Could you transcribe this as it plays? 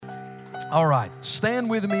All right, stand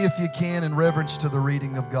with me if you can in reverence to the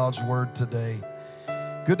reading of God's Word today.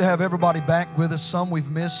 Good to have everybody back with us. Some we've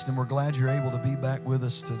missed, and we're glad you're able to be back with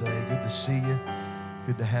us today. Good to see you.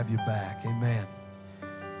 Good to have you back. Amen.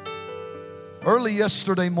 Early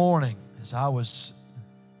yesterday morning, as I was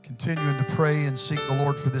continuing to pray and seek the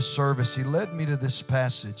Lord for this service, He led me to this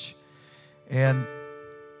passage. And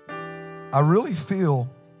I really feel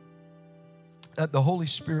that the Holy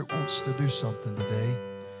Spirit wants to do something today.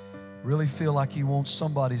 Really feel like He wants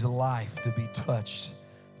somebody's life to be touched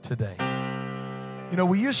today. You know,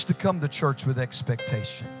 we used to come to church with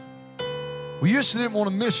expectation. We used to didn't want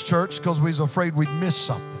to miss church because we was afraid we'd miss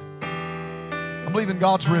something. I'm believing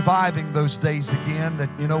God's reviving those days again, that,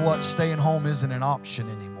 you know what, staying home isn't an option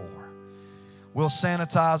anymore. We'll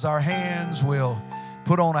sanitize our hands, we'll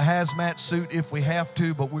put on a hazmat suit if we have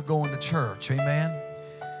to, but we're going to church, amen?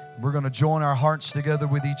 We're going to join our hearts together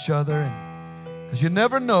with each other, and because you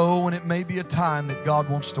never know when it may be a time that God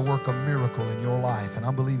wants to work a miracle in your life. And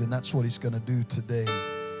I'm believing that's what He's going to do today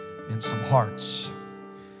in some hearts.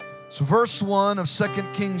 So verse 1 of 2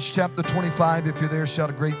 Kings chapter 25, if you're there, shout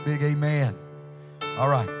a great big amen. All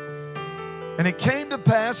right. And it came to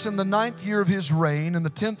pass in the 9th year of his reign, in the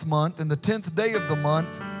 10th month, in the 10th day of the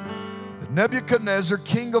month, that Nebuchadnezzar,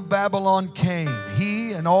 king of Babylon, came,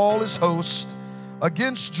 he and all his host,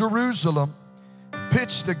 against Jerusalem, and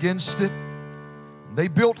pitched against it. They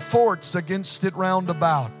built forts against it round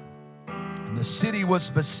about. And the city was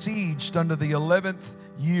besieged under the 11th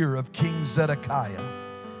year of King Zedekiah.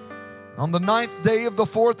 On the 9th day of the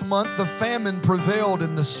 4th month, the famine prevailed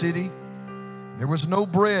in the city. There was no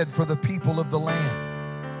bread for the people of the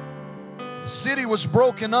land. The city was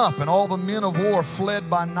broken up, and all the men of war fled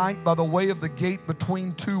by night by the way of the gate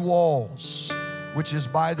between two walls, which is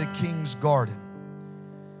by the king's garden.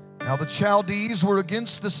 Now the Chaldees were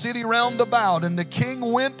against the city round about, and the king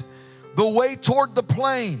went the way toward the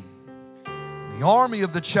plain. The army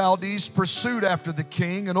of the Chaldees pursued after the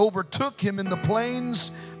king and overtook him in the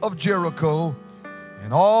plains of Jericho,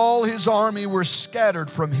 and all his army were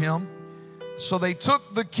scattered from him. So they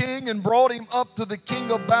took the king and brought him up to the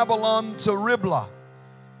king of Babylon to Riblah,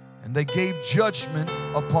 and they gave judgment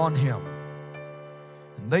upon him.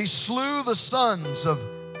 And they slew the sons of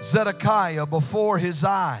Zedekiah before his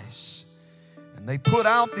eyes. And they put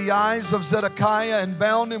out the eyes of Zedekiah and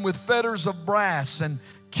bound him with fetters of brass and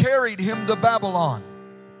carried him to Babylon.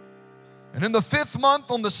 And in the 5th month,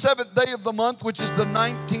 on the 7th day of the month, which is the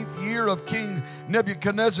 19th year of King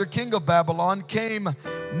Nebuchadnezzar, king of Babylon, came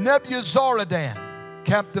Nebuzaradan,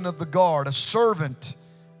 captain of the guard, a servant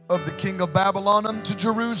of the king of Babylon, unto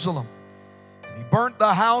Jerusalem. And he burnt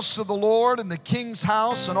the house of the Lord and the king's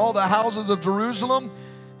house and all the houses of Jerusalem.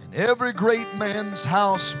 Every great man's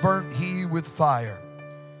house burnt he with fire.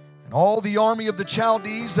 And all the army of the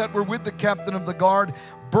Chaldees that were with the captain of the guard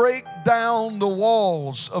brake down the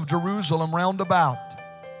walls of Jerusalem round about.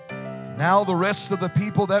 Now the rest of the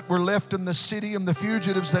people that were left in the city and the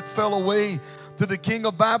fugitives that fell away to the king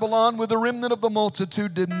of Babylon with the remnant of the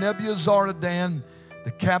multitude did Nebuzaradan,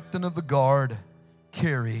 the captain of the guard,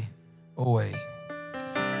 carry away.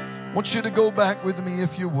 I want you to go back with me,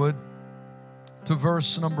 if you would, to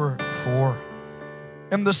verse number 4.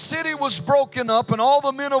 And the city was broken up, and all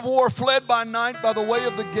the men of war fled by night by the way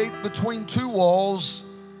of the gate between two walls,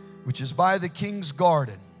 which is by the king's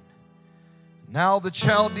garden. Now the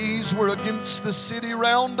Chaldees were against the city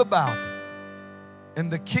round about, and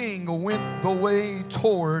the king went the way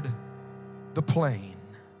toward the plain.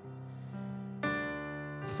 I've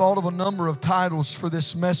thought of a number of titles for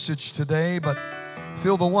this message today, but I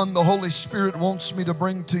feel the one the Holy Spirit wants me to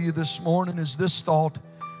bring to you this morning is this thought: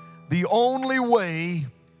 the only way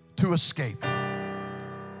to escape.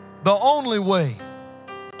 The only way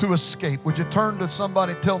to escape. Would you turn to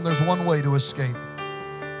somebody and tell them there's one way to escape?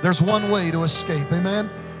 There's one way to escape, amen?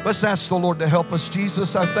 Let's ask the Lord to help us.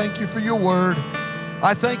 Jesus, I thank you for your word.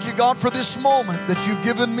 I thank you, God, for this moment that you've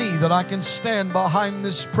given me, that I can stand behind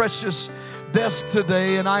this precious desk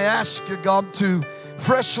today. And I ask you, God, to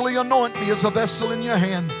freshly anoint me as a vessel in your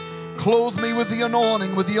hand. Clothe me with the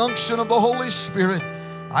anointing, with the unction of the Holy Spirit.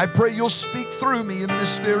 I pray you'll speak through me in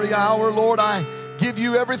this very hour, Lord. I give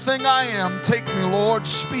you everything I am. Take me, Lord.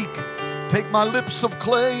 Speak. Take my lips of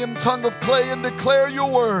clay and tongue of clay and declare your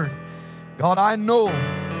word. God, I know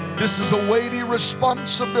this is a weighty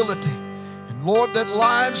responsibility. And Lord, that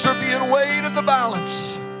lives are being weighed in the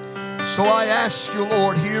balance. So I ask you,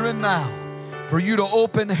 Lord, here and now, for you to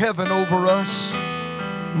open heaven over us.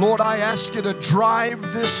 Lord, I ask you to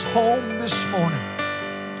drive this home this morning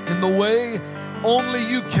in the way only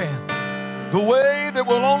you can. The way that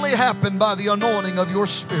will only happen by the anointing of your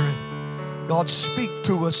Spirit. God, speak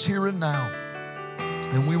to us here and now,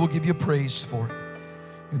 and we will give you praise for it.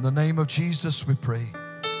 In the name of Jesus we pray.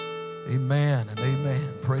 Amen and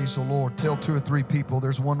amen. Praise the Lord. Tell 2 or 3 people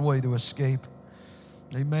there's one way to escape.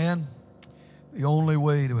 Amen. The only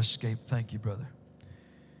way to escape. Thank you, brother.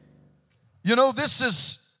 You know, this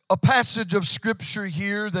is a passage of Scripture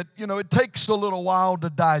here that, it takes a little while to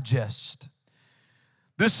digest.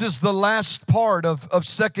 This is the last part of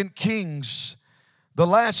 2 Kings, the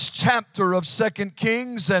last chapter of 2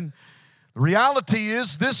 Kings, and the reality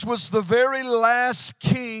is this was the very last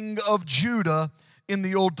king of Judah in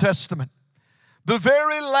the Old Testament. The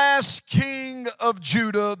very last king of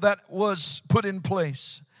Judah that was put in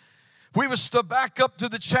place. If we was to back up to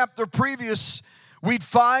the chapter previous, we'd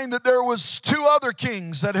find that there was 2 other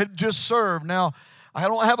kings that had just served. Now, I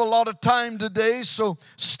don't have a lot of time today, so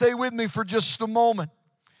stay with me for just a moment.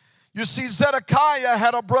 You see, Zedekiah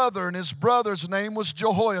had a brother, and his brother's name was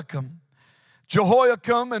Jehoiakim.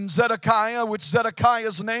 Jehoiakim and Zedekiah, which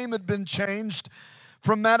Zedekiah's name had been changed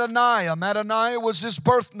from Mattaniah. Mattaniah was his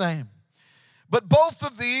birth name. But both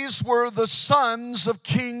of these were the sons of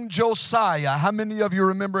King Josiah. How many of you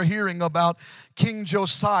remember hearing about King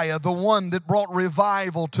Josiah, the one that brought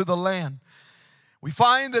revival to the land? We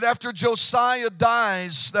find that after Josiah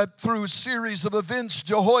dies, that through a series of events,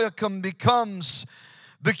 Jehoiakim becomes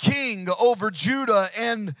the king over Judah,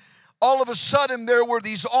 and all of a sudden there were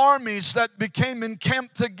these armies that became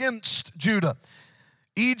encamped against Judah.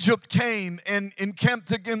 Egypt came and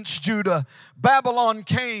encamped against Judah. Babylon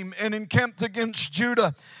came and encamped against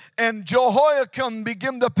Judah. And Jehoiakim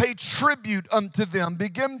began to pay tribute unto them,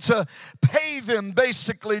 began to pay them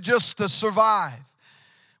basically just to survive.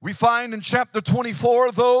 We find in chapter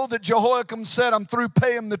 24, though, that Jehoiakim said, I'm through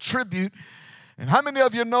paying the tribute. And how many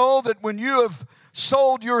of you know that when you have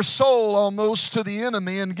sold your soul almost to the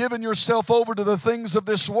enemy and given yourself over to the things of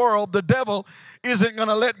this world, the devil isn't going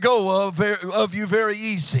to let go of you very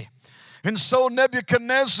easy. And so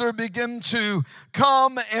Nebuchadnezzar began to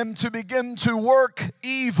come and to begin to work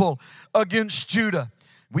evil against Judah.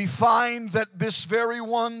 We find that this very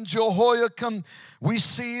one, Jehoiakim, we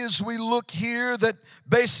see as we look here that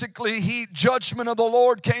basically judgment of the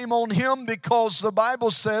Lord came on him because the Bible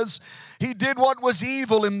says he did what was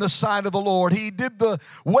evil in the sight of the Lord. He did the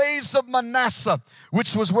ways of Manasseh,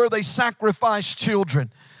 which was where they sacrificed children.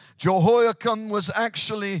 Jehoiakim was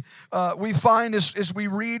actually, we find as we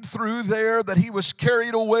read through there that he was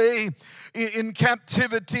carried away in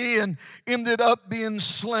captivity and ended up being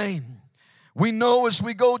slain. We know as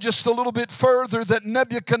we go just a little bit further that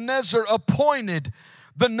Nebuchadnezzar appointed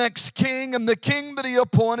the next king, and the king that he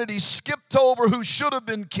appointed, he skipped over who should have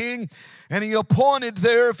been king, and he appointed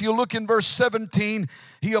there, if you look in verse 17,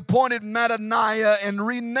 he appointed Mattaniah and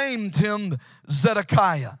renamed him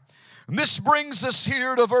Zedekiah. And this brings us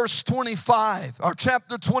here to verse 25, or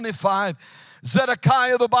chapter 25.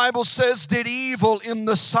 Zedekiah, the Bible says, did evil in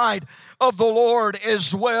the sight of the Lord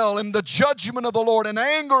as well. And the judgment of the Lord and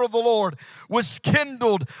anger of the Lord was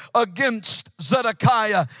kindled against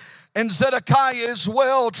Zedekiah. And Zedekiah as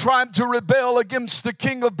well tried to rebel against the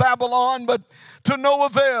king of Babylon, but to no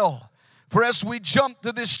avail. For as we jump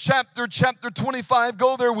to this chapter 25,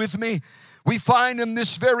 go there with me, we find in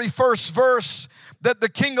this very first verse that the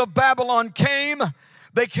king of Babylon came.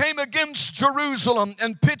 They came against Jerusalem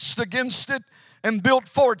and pitched against it and built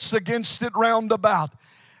forts against it round about.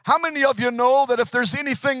 How many of you know that if there's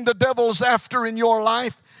anything the devil's after in your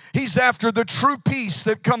life, he's after the true peace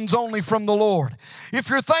that comes only from the Lord? If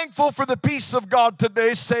you're thankful for the peace of God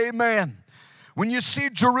today, say amen. When you see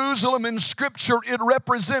Jerusalem in Scripture, it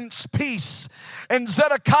represents peace. And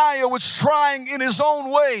Zedekiah was trying in his own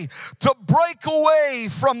way to break away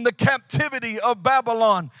from the captivity of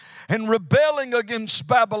Babylon and rebelling against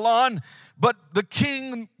Babylon. But the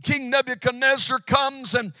King Nebuchadnezzar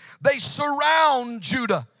comes and they surround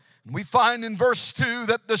Judah. And we find in verse 2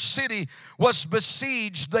 that the city was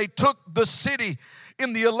besieged. They took the city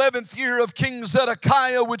in the 11th year of King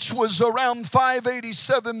Zedekiah, which was around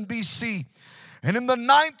 587 BC. And in the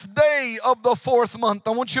 9th day of the 4th month,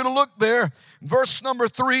 I want you to look there, verse number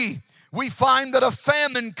 3, we find that a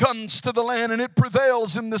famine comes to the land and it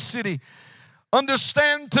prevails in the city.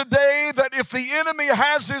 Understand today that if the enemy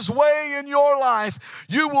has his way in your life,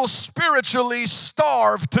 you will spiritually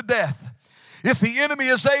starve to death. If the enemy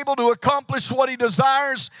is able to accomplish what he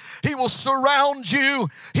desires, he will surround you.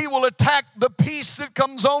 He will attack the peace that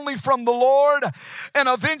comes only from the Lord. And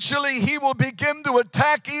eventually he will begin to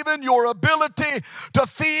attack even your ability to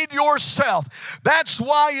feed yourself. That's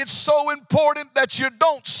why it's so important that you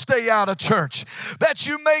don't stay out of church. That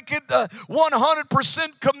you make it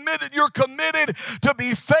 100% committed. You're committed to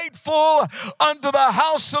be faithful unto the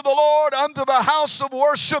house of the Lord, unto the house of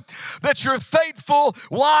worship. That you're faithful.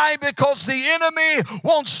 Why? Because the enemy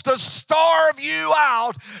wants to starve you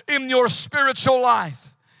out in your spiritual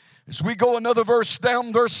life. As we go another verse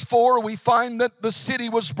down, verse 4, we find that the city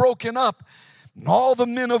was broken up and all the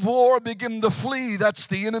men of war begin to flee. That's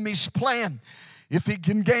the enemy's plan. If he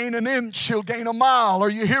can gain an inch, he'll gain a mile. Are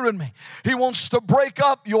you hearing me? He wants to break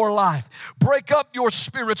up your life, break up your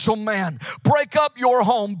spiritual man, break up your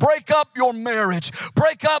home, break up your marriage,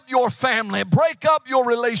 break up your family, break up your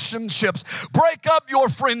relationships, break up your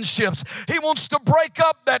friendships. He wants to break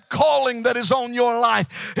up that calling that is on your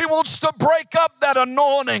life. He wants to break up that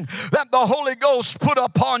anointing that the Holy Ghost put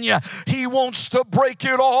upon you. He wants to break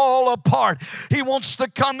it all apart. He wants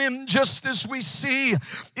to come in just as we see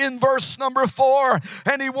in verse number 4.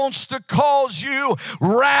 And he wants to cause you,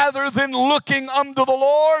 rather than looking unto the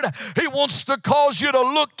Lord, he wants to cause you to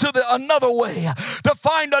look to another way, to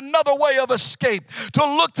find another way of escape, to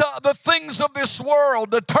look to the things of this world,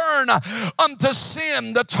 to turn unto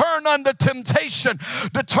sin, to turn unto temptation,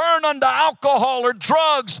 to turn unto alcohol or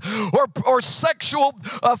drugs or sexual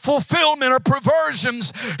fulfillment or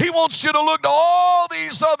perversions. He wants you to look to all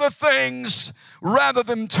these other things rather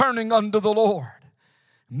than turning unto the Lord.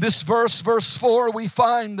 In this verse 4, we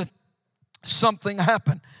find that something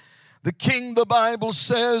happened. The king, the Bible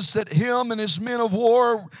says that him and his men of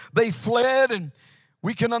war, they fled, and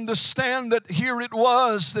we can understand that here it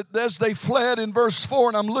was that as they fled in verse 4,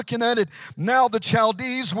 and I'm looking at it, now the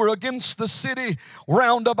Chaldees were against the city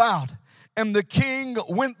round about, and the king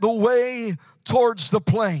went the way towards the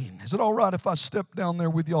plain. Is it all right if I step down there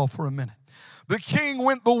with y'all for a minute? The king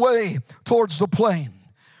went the way towards the plain.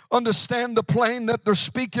 Understand the plain that they're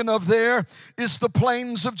speaking of there is the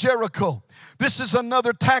plains of Jericho. This is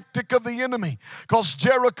another tactic of the enemy, because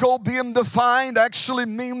Jericho, being defined, actually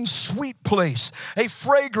means sweet place, a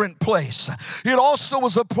fragrant place. It also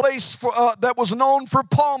was a place that was known for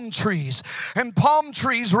palm trees, and palm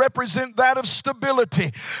trees represent that of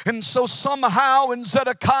stability. And so somehow in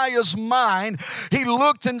Zedekiah's mind, he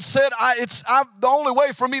looked and said, the only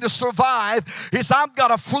way for me to survive is I've got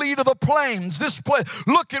to flee to the plains. This place,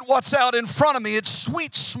 look at what's out in front of me. It's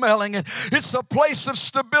sweet smelling, and it's a place of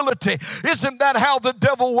stability. Isn't that how the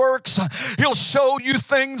devil works? He'll show you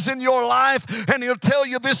things in your life, and he'll tell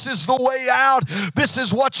you this is the way out. This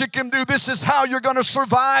is what you can do. This is how you're going to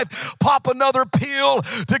survive. Pop another pill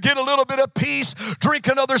to get a little bit of peace. Drink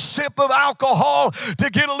another sip of alcohol to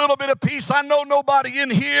get a little bit of peace. I know nobody in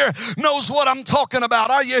here knows what I'm talking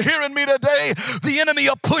about. Are you hearing me today? The enemy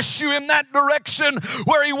will push you in that direction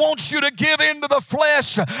where he wants you to give into the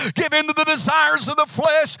flesh, give into the desires of the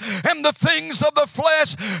flesh and the things of the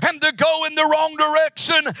flesh, and to go in the wrong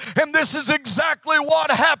direction. And this is exactly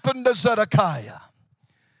what happened to Zedekiah.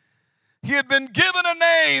 He had been given a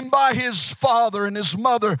name by his father and his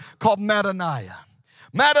mother called Mattaniah.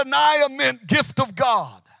 Mattaniah meant gift of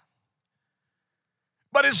God.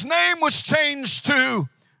 But his name was changed to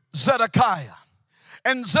Zedekiah.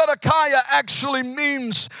 And Zedekiah actually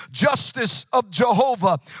means justice of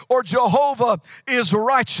Jehovah, or Jehovah is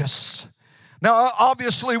righteous. Now,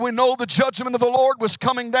 obviously, we know the judgment of the Lord was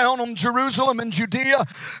coming down on Jerusalem and Judah,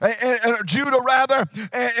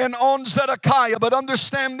 and on Zedekiah. But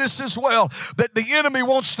understand this as well, that the enemy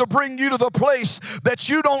wants to bring you to the place that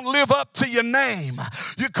you don't live up to your name.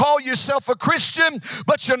 You call yourself a Christian,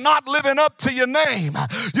 but you're not living up to your name.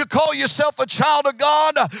 You call yourself a child of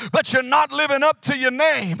God, but you're not living up to your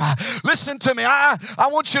name. Listen to me. I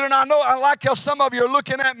want you to know, I like how some of you are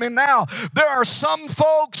looking at me now. There are some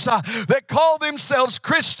folks that call themselves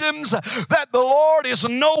Christians that the Lord is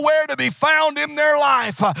nowhere to be found in their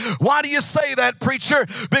life. Why do you say that, preacher?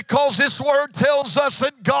 Because this word tells us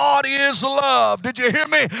that God is love. Did you hear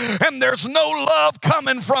me? And there's no love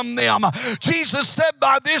coming from them. Jesus said,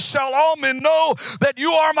 by this shall all men know that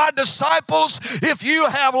you are my disciples, if you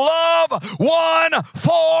have love one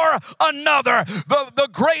for another. The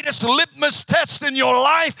greatest litmus test in your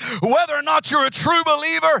life, whether or not you're a true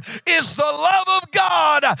believer, is the love of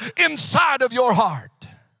God inside of your heart.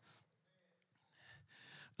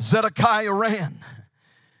 Zedekiah ran.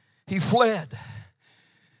 He fled.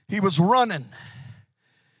 He was running.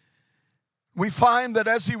 We find that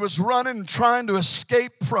as he was running, trying to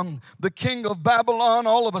escape from the king of Babylon,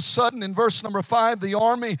 all of a sudden in verse number 5, the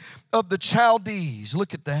army of the Chaldees,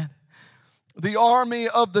 look at that. The army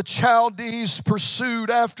of the Chaldees pursued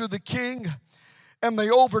after the king, and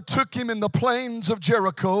they overtook him in the plains of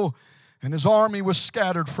Jericho, and his army was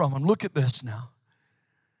scattered from him. Look at this now.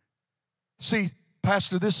 See,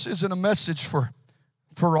 Pastor, this isn't a message for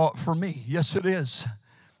me. Yes, it is.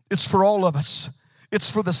 It's for all of us.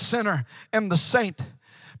 It's for the sinner and the saint.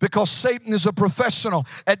 Because Satan is a professional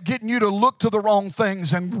at getting you to look to the wrong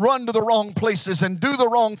things and run to the wrong places and do the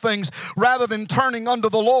wrong things rather than turning unto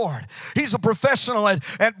the Lord. He's a professional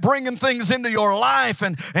at bringing things into your life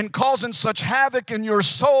and causing such havoc in your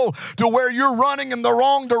soul to where you're running in the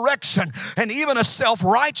wrong direction. And even a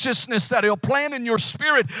self-righteousness that he'll plant in your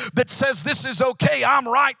spirit that says this is okay, I'm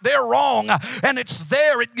right, they're wrong. And it's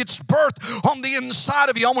there, it gets birthed on the inside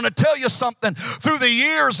of you. I want to tell you something. Through the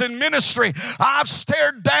years in ministry, I've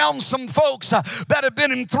stared down some folks that have been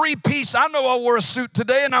in three-piece. I know I wore a suit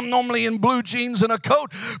today, and I'm normally in blue jeans and a coat,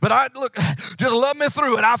 but just love me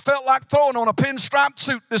through it. I felt like throwing on a pinstripe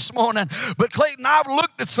suit this morning. But Clayton, I've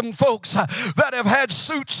looked at some folks that have had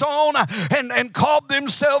suits on and called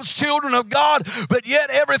themselves children of God, but yet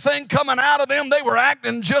everything coming out of them, they were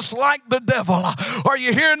acting just like the devil. Are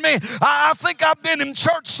you hearing me? I think I've been in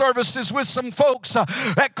church services with some folks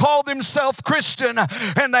that called themselves Christian,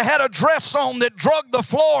 and they had a dress on that drug the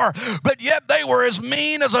floor, but yet they were as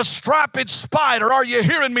mean as a striped spider. Are you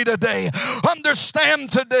hearing me today?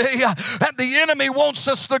 Understand today that the enemy wants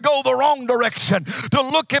us to go the wrong direction, to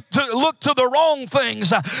look to the wrong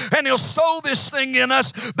things, and he'll sow this thing in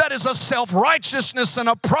us that is a self-righteousness and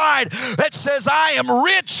a pride that says, I am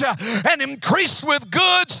rich and increased with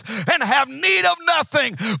goods and have need of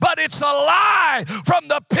nothing. But it's a lie from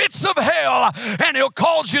the pits of hell, and he'll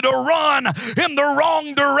cause you to run in the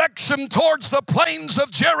wrong direction towards the plains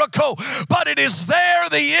of Jericho. But it is there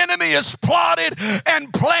the enemy is plotted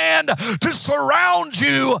and planned to surround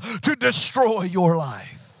you to destroy your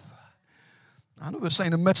life. I know this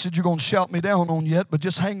ain't a message you're going to shout me down on yet, but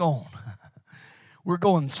just hang on. We're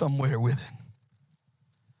going somewhere with it.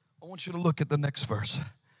 I want you to look at the next verse.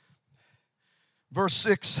 Verse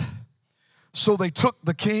 6. So they took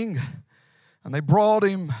the king and they brought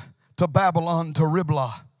him to Babylon, to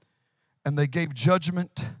Riblah, and they gave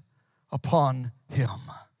judgment upon him.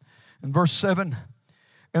 In verse 7,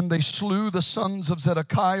 and they slew the sons of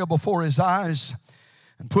Zedekiah before his eyes,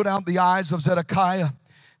 and put out the eyes of Zedekiah,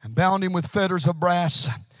 and bound him with fetters of brass,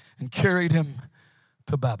 and carried him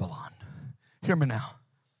to Babylon. Hear me now.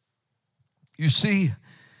 You see,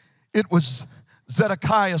 it was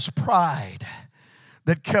Zedekiah's pride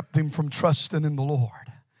that kept him from trusting in the Lord.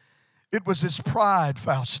 It was his pride,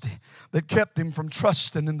 Fausti, that kept him from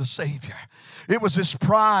trusting in the Savior. It was his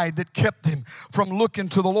pride that kept him from looking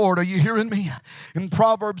to the Lord. Are you hearing me? In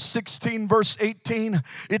Proverbs 16, verse 18,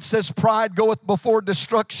 it says, pride goeth before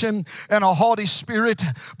destruction, and a haughty spirit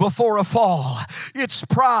before a fall. It's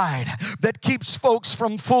pride that keeps folks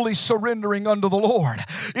from fully surrendering unto the Lord.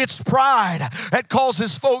 It's pride that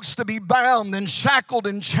causes folks to be bound and shackled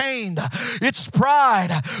and chained. It's pride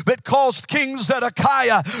that caused King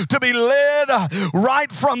Zedekiah to be led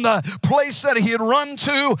right from the place that he had run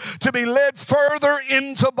to be led further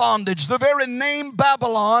into bondage. The very name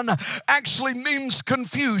Babylon actually means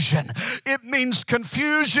confusion. It means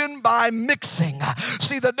confusion by mixing.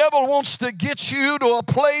 See, the devil wants to get you to a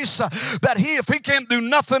place that if he can't do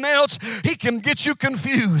nothing else, he can get you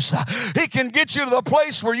confused. He can get you to the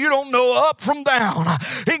place where you don't know up from down.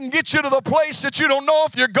 He can get you to the place that you don't know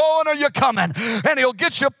if you're going or you're coming. And he'll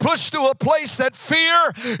get you pushed to a place that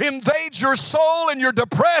fear invades your soul and you're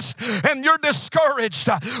depressed and you're discouraged.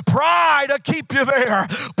 Pride will keep you there.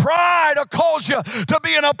 Pride will cause you to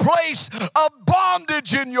be in a place of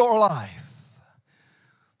bondage in your life.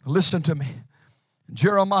 Listen to me.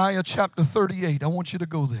 Jeremiah chapter 38, I want you to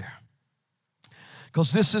go there,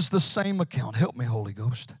 because this is the same account. Help me, Holy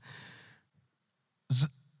Ghost.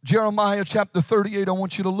 Jeremiah chapter 38, I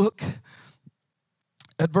want you to look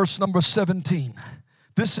at verse number 17.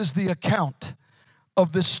 This is the account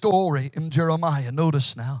of this story in Jeremiah.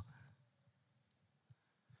 Notice now.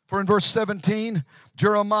 For in verse 17,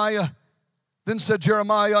 then said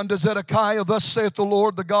Jeremiah unto Zedekiah, thus saith the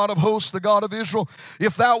Lord, the God of hosts, the God of Israel,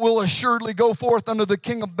 if thou wilt assuredly go forth unto the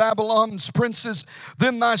king of Babylon's princes,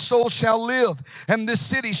 then thy soul shall live, and this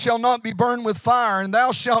city shall not be burned with fire, and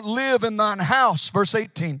thou shalt live in thine house. Verse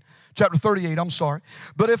 18, Chapter 38, I'm sorry.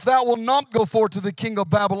 But if thou wilt not go forth to the king of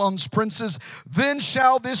Babylon's princes, then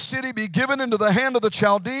shall this city be given into the hand of the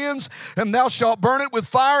Chaldeans, and thou shalt burn it with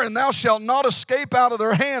fire, and thou shalt not escape out of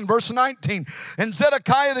their hand. Verse 19. And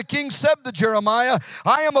Zedekiah the king said to Jeremiah,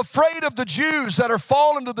 I am afraid of the Jews that are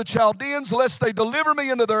fallen to the Chaldeans, lest they deliver me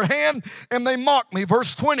into their hand, and they mock me.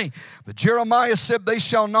 Verse 20. But Jeremiah said, they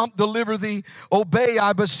shall not deliver thee. Obey,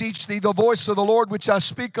 I beseech thee, the voice of the Lord, which I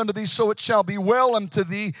speak unto thee, so it shall be well unto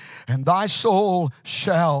thee, and thy soul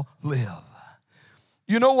shall live.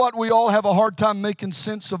 You know what? We all have a hard time making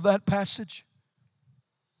sense of that passage.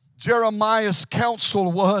 Jeremiah's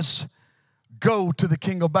counsel was, go to the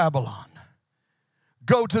king of Babylon.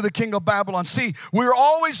 Go to the king of Babylon. See, we're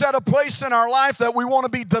always at a place in our life that we want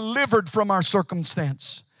to be delivered from our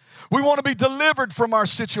circumstance. We want to be delivered from our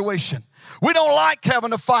situation. We don't like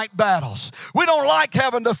having to fight battles. We don't like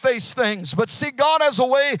having to face things. But see, God has a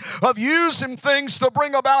way of using things to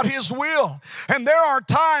bring about His will. And there are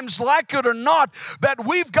times, like it or not, that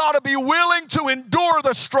we've got to be willing to endure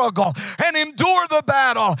the struggle and endure the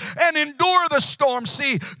battle and endure the storm.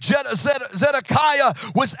 See, Zedekiah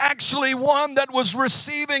was actually one that was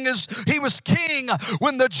receiving he was king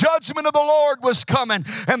when the judgment of the Lord was coming.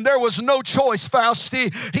 And there was no choice,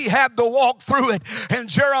 Fausti. He had to walk through it. And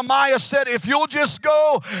Jeremiah said, if you'll just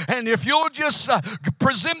go and if you'll just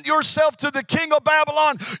present yourself to the king of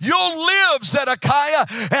Babylon, you'll live, Zedekiah,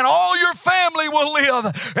 and all your family will live,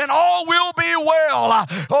 and all will be well.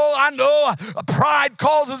 Oh, I know pride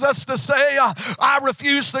causes us to say, I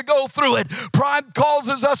refuse to go through it. Pride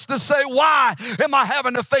causes us to say, why am I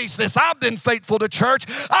having to face this? I've been faithful to church.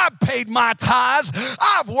 I've paid my tithes.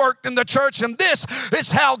 I've worked in the church, and this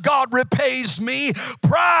is how God repays me.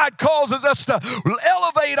 Pride causes us to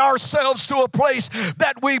elevate ourselves to a place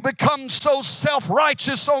that we become so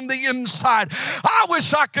self-righteous on the inside. I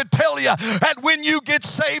wish I could tell you that when you get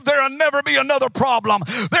saved, there'll never be another problem.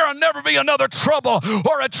 There'll never be another trouble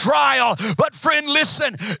or a trial. But friend,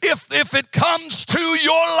 listen, if it comes to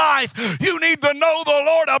your life, you need to know the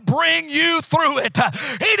Lord will bring you through it.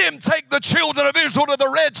 He didn't take the children of Israel to the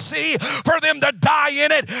Red Sea for them to die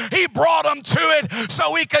in it. He brought them to it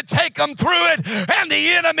so He could take them through it, and the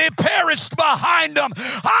enemy perished behind them.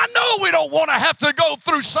 I know we don't want to have to go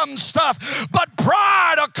through some stuff, but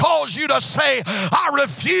pride will cause you to say, I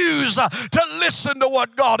refuse to listen to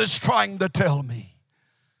what God is trying to tell me.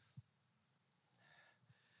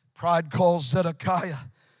 Pride caused Zedekiah.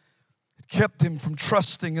 It kept him from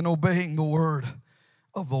trusting and obeying the word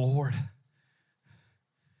of the Lord.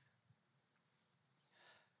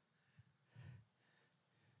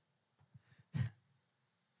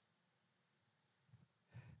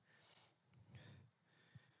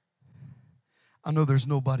 I know there's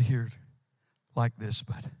nobody here like this,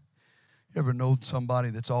 but you ever know somebody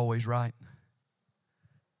that's always right?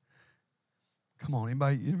 Come on,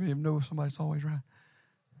 anybody, you ever know somebody that's always right?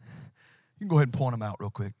 You can go ahead and point them out real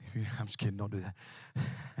quick. I'm just kidding, don't do that.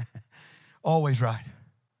 Always right.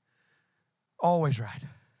 Always right.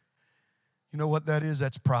 You know what that is?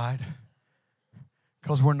 That's pride.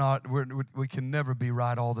 Because we can never be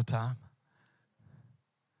right all the time.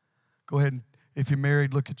 Go ahead and, if you're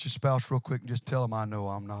married, look at your spouse real quick and just tell them, I know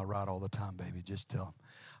I'm not right all the time, baby. Just tell them,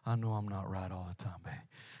 I know I'm not right all the time, baby.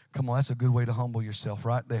 Come on, that's a good way to humble yourself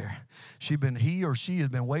right there. He or she has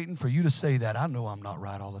been waiting for you to say that. I know I'm not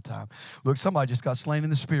right all the time. Look, somebody just got slain in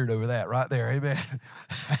the spirit over that right there. Amen.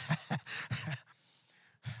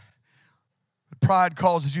 Pride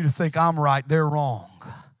causes you to think I'm right, they're wrong.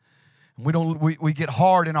 We get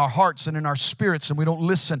hard in our hearts and in our spirits, and we don't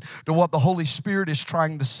listen to what the Holy Spirit is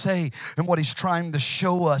trying to say and what He's trying to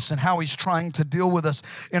show us and how He's trying to deal with us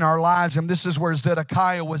in our lives. And this is where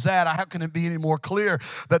Zedekiah was at. How can it be any more clear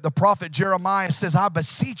that the prophet Jeremiah says, I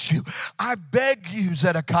beseech you, I beg you,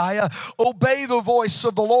 Zedekiah, obey the voice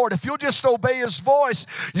of the Lord. If you'll just obey His voice,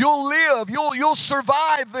 you'll live, you'll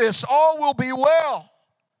survive this. All will be well.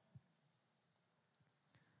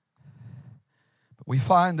 We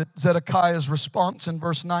find that Zedekiah's response in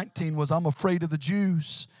verse 19 was, I'm afraid of the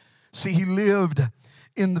Jews. See, he lived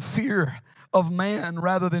in the fear of man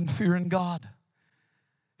rather than fearing God.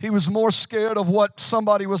 He was more scared of what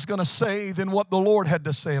somebody was going to say than what the Lord had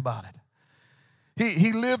to say about it.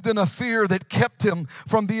 He lived in a fear that kept him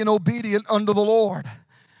from being obedient unto the Lord,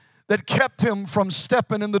 that kept him from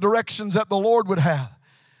stepping in the directions that the Lord would have.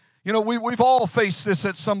 You know, we've all faced this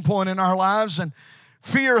at some point in our lives, and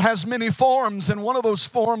fear has many forms, and one of those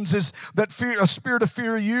forms is that a spirit of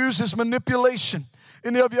fear uses manipulation.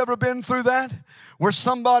 Any of you ever been through that? Where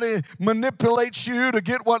somebody manipulates you to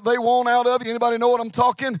get what they want out of you? Anybody know what I'm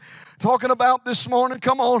talking about this morning?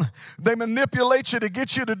 Come on. They manipulate you to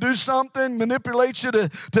get you to do something, manipulate you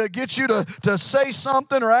to get you to say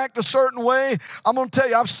something or act a certain way. I'm going to tell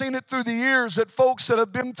you, I've seen it through the years that folks that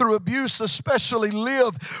have been through abuse especially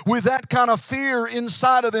live with that kind of fear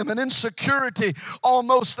inside of them, an insecurity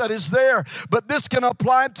almost that is there. But this can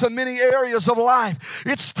apply to many areas of life.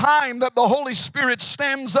 It's time that the Holy Spirit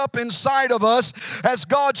stands up inside of us as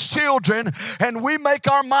God's children, and we make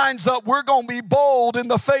our minds up. We're going to be bold in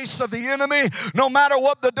the face of the enemy, no matter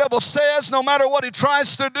what the devil says, no matter what he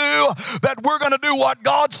tries to do, that we're going to do what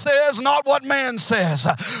God says, not what man says.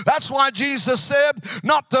 That's why Jesus said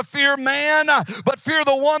not to fear man, but fear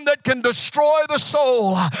the one that can destroy the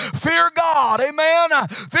soul. Fear God, amen?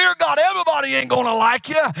 Fear God. Everybody ain't going to like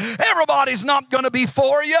you. Everybody's not going to be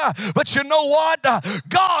for you, but you know what?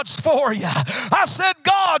 God's for you. I said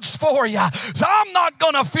God's for you. So I'm not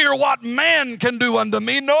going to fear what man can do unto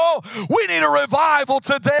me. No, we need a revival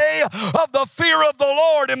today of the fear of the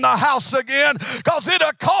Lord in the house again, because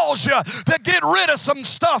it'll cause you to get rid of some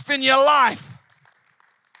stuff in your life.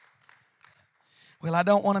 Well, I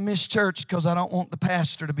don't want to miss church because I don't want the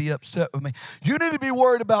pastor to be upset with me. You need to be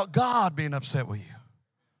worried about God being upset with you.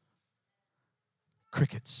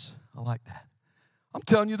 Crickets. I like that. I'm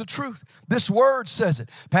telling you the truth. This word says it.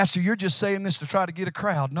 Pastor, you're just saying this to try to get a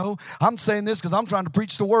crowd. No, I'm saying this because I'm trying to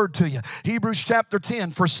preach the word to you. Hebrews chapter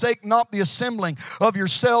 10, forsake not the assembling of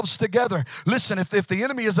yourselves together. Listen, if the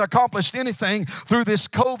enemy has accomplished anything through this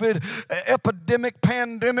COVID epidemic,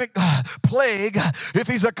 pandemic, plague, if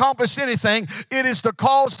he's accomplished anything, it is to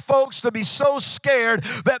cause folks to be so scared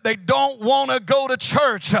that they don't want to go to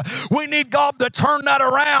church. We need God to turn that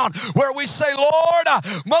around where we say, Lord,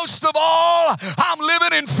 most of all, I'm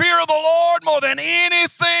living in fear of the Lord more than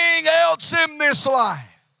anything else in this life.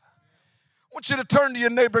 I want you to turn to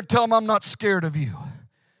your neighbor and tell him, I'm not scared of you.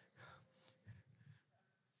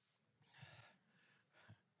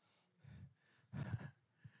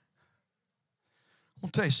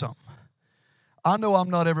 I'll tell you something. I know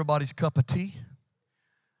I'm not everybody's cup of tea.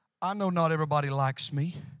 I know not everybody likes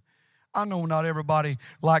me. I know not everybody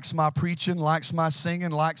likes my preaching, likes my singing,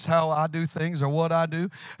 likes how I do things or what I do.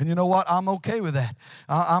 And you know what? I'm okay with that.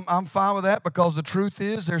 I'm fine with that, because the truth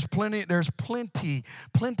is there's plenty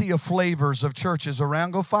of flavors of churches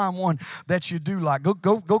around. Go find one that you do like. Go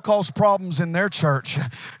cause problems in their church.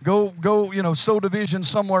 Go sow division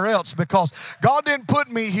somewhere else, because God didn't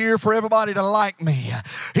put me here for everybody to like me.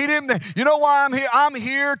 He didn't. You know why I'm here? I'm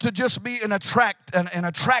here to just be an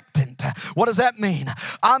attractant. What does that mean?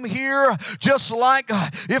 I'm here just like,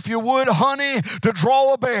 if you would, honey, to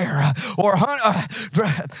draw a bear, or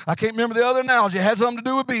I can't remember the other analogy. It had something to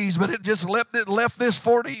do with bees, but it just left this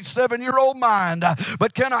 47-year-old mind.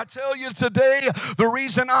 But can I tell you today, the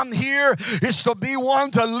reason I'm here is to be one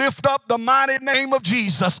to lift up the mighty name of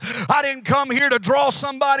Jesus. I didn't come here to draw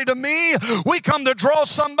somebody to me. We come to draw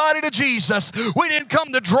somebody to Jesus. We didn't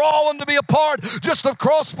come to draw them to be a part just of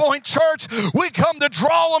Cross Point Church. We come to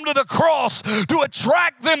draw them to the cross, to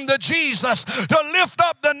attract them to Jesus, to lift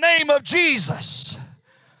up the name of Jesus.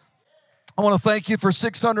 I want to thank you for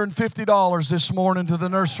 $650 this morning to the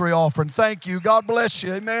nursery offering. Thank you. God bless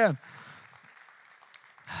you. Amen.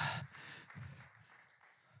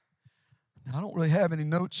 Now, I don't really have any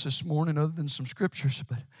notes this morning other than some scriptures,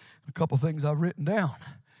 but a couple things I've written down.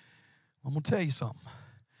 I'm going to tell you something.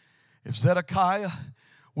 If Zedekiah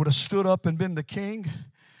would have stood up and been the king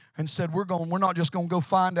and said, we're not just going to go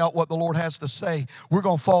find out what the Lord has to say. We're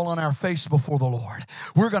going to fall on our face before the Lord.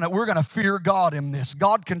 We're going to fear God in this.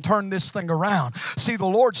 God can turn this thing around. See, the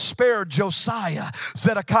Lord spared Josiah.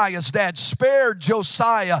 Zedekiah's dad spared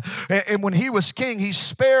Josiah. And when he was king, he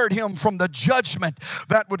spared him from the judgment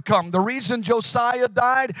that would come. The reason Josiah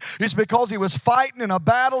died is because he was fighting in a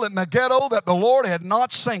battle at Megiddo that the Lord had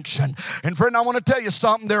not sanctioned. And friend, I want to tell you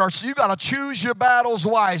something. You got to choose your battles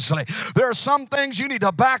wisely. There are some things you need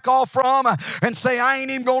to back off from and say, I ain't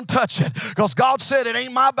even going to touch it, because God said it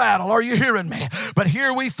ain't my battle. Are you hearing me? But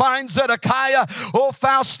here we find Zedekiah. Oh,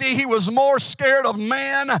 Fausti, he was more scared of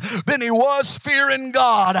man than he was fearing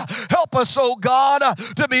God. Help us, oh God,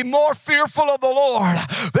 to be more fearful of the Lord.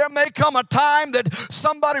 There may come a time that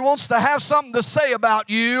somebody wants to have something to say about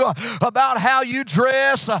you, about how you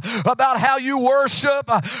dress, about how you worship,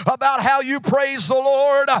 about how you praise the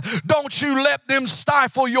Lord. Don't you let them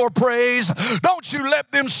stifle your praise. Don't you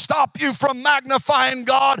let them stop you from magnifying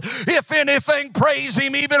God. If anything, praise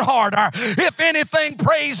Him even harder. If anything,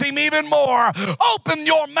 praise Him even more. Open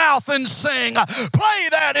your mouth and sing. Play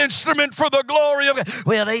that instrument for the glory of God.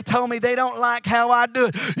 Well, they told me they don't like how I do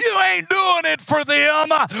it. You ain't doing it for them.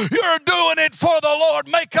 You're doing it for the Lord.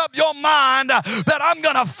 Make up your mind that I'm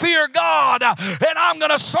going to fear God and I'm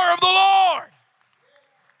going to serve the Lord.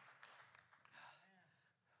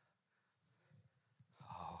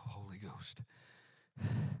 Oh, Holy Ghost.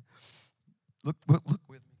 Look with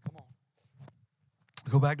me. Come on.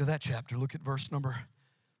 Go back to that chapter. Look at verse number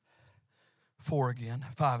 5 again.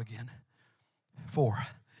 4.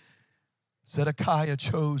 Zedekiah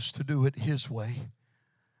chose to do it his way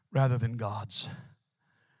rather than God's.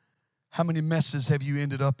 How many messes have you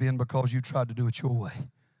ended up in because you tried to do it your way?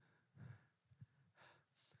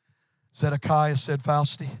 Zedekiah said,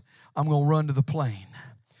 Fausti, I'm going to run to the plain.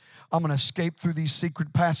 I'm going to escape through these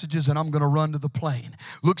secret passages and I'm going to run to the plain.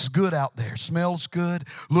 Looks good out there. Smells good.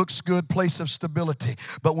 Looks good. Place of stability.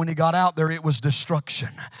 But when he got out there, it was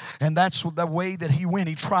destruction. And that's the way that he went.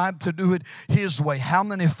 He tried to do it his way. How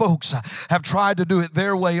many folks have tried to do it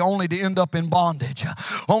their way only to end up in bondage?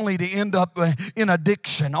 Only to end up in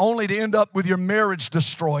addiction? Only to end up with your marriage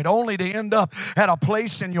destroyed? Only to end up at a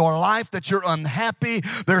place in your life that you're unhappy?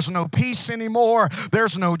 There's no peace anymore.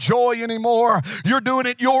 There's no joy anymore. You're doing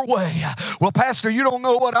it your way. Well, Pastor, you don't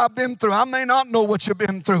know what I've been through. I may not know what you've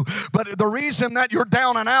been through, but the reason that you're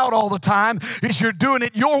down and out all the time is you're doing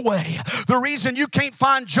it your way. The reason you can't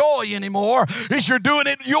find joy anymore is you're doing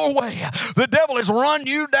it your way. The devil has run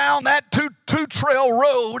you down that two-trail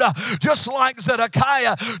road, just like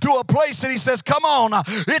Zedekiah, to a place and he says, come on,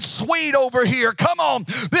 it's sweet over here. Come on,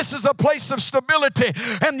 this is a place of stability.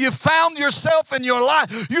 And you found yourself in your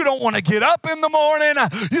life. You don't want to get up in the morning.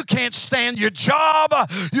 You can't stand your job.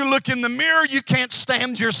 You look in the mirror, you can't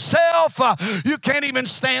stand yourself. You can't even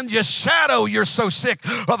stand your shadow. You're so sick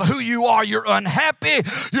of who you are. You're unhappy.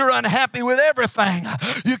 You're unhappy with everything.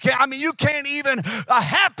 You can't even, a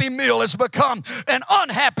happy meal has become an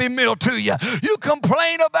unhappy meal to you. You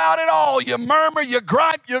complain about it all. You murmur, you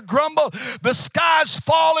gripe, you grumble. The sky's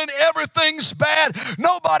falling. Everything's bad.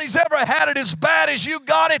 Nobody's ever had it as bad as you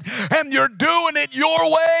got it, and you're doing it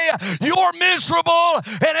your way. You're miserable,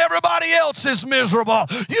 and everybody else is miserable.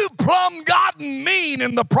 You plumb gotten mean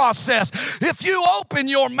in the process. If you open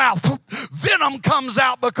your mouth, venom comes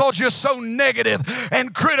out because you're so negative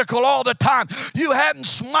and critical all the time. You hadn't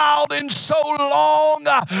smiled in so long.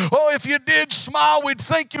 Oh, if you did smile, we'd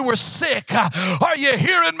think you were sick. Are you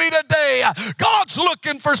hearing me today? God's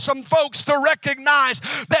looking for some folks to recognize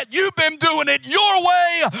that you've been doing it your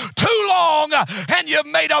way too long and you've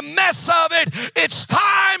made a mess of it. It's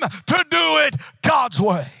time to do it God's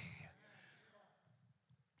way.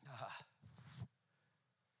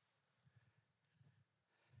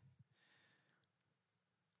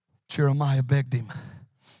 Jeremiah begged him,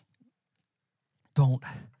 don't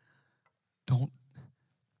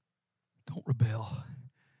rebel.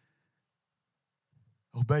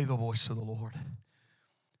 Obey the voice of the Lord.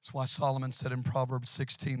 That's why Solomon said in Proverbs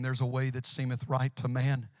 16, there's a way that seemeth right to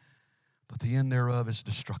man, but the end thereof is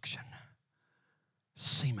destruction.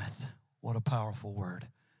 Seemeth. What a powerful word.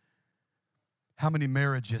 How many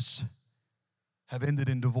marriages have ended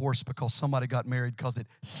in divorce because somebody got married because it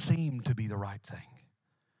seemed to be the right thing?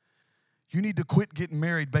 You need to quit getting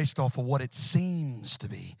married based off of what it seems to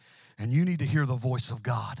be, and you need to hear the voice of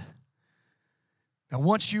God. Now,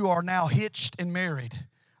 once you are now hitched and married,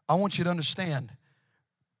 I want you to understand,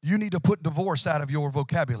 you need to put divorce out of your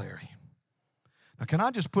vocabulary. Now, can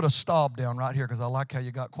I just put a stop down right here because I like how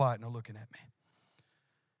you got quiet and are looking at me.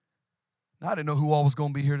 Now, I didn't know who all was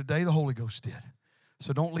going to be here today. The Holy Ghost did.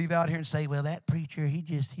 So don't leave out here and say, well, that preacher, he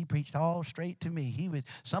preached all straight to me.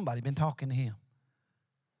 Somebody been talking to him.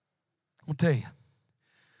 I'll tell you,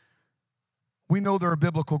 we know there are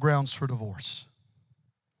biblical grounds for divorce.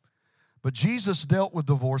 But Jesus dealt with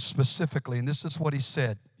divorce specifically, and this is what he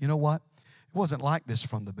said. You know what? It wasn't like this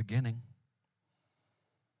from the beginning.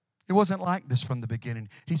 It wasn't like this from the beginning.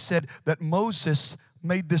 He said that Moses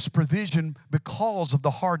made this provision because of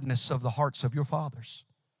the hardness of the hearts of your fathers.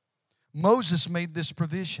 Moses made this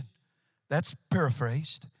provision. That's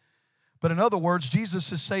paraphrased. But in other words,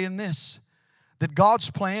 Jesus is saying this, that God's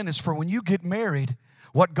plan is for when you get married,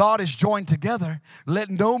 what God has joined together, let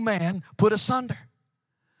no man put asunder.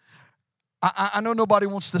 I know nobody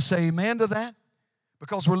wants to say amen to that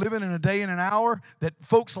because we're living in a day and an hour that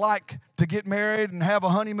folks like to get married and have a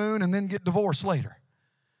honeymoon and then get divorced later.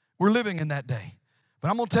 We're living in that day. But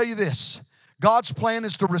I'm going to tell you this. God's plan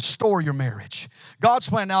is to restore your marriage. God's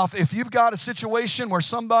plan. Now, if you've got a situation where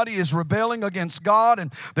somebody is rebelling against God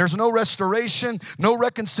and there's no restoration, no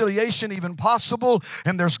reconciliation even possible,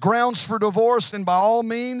 and there's grounds for divorce, then by all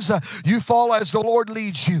means, you follow as the Lord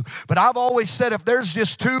leads you. But I've always said if there's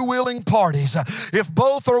just two willing parties, if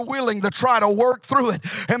both are willing to try to work through it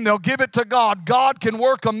and they'll give it to God, God can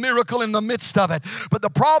work a miracle in the midst of it. But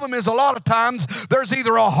the problem is a lot of times there's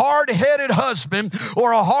either a hard-headed husband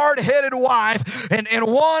or a hard-headed wife, and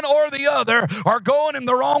one or the other are going in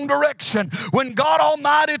the wrong direction. When God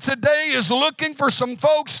Almighty today is looking for some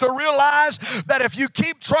folks to realize that if you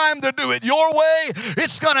keep trying to do it your way,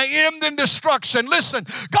 it's going to end in destruction. Listen,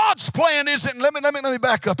 God's plan isn't, let me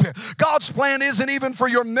back up here. God's plan isn't even for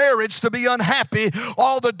your marriage to be unhappy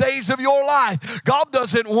all the days of your life. God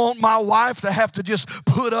doesn't want my wife to have to just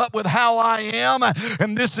put up with how I am,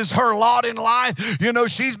 and this is her lot in life. You know,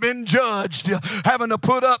 she's been judged having to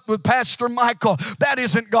put up with Pastor Michael. That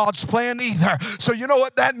isn't God's plan either. So you know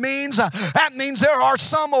what that means? That means there are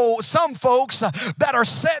some folks that are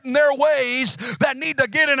set in their ways that need to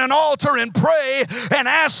get in an altar and pray and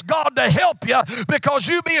ask God to help you, because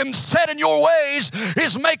you being set in your ways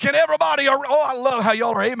is making everybody, I love how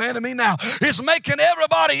y'all are amen to me now, is making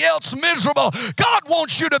everybody else miserable. God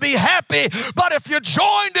wants you to be happy, but if you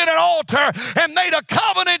joined in an altar and made a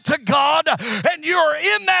covenant to God and you're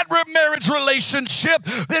in that marriage relationship,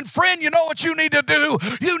 then friend, you know what you need to do?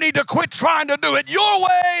 You need to quit trying to do it your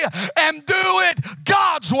way and do it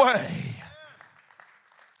God's way.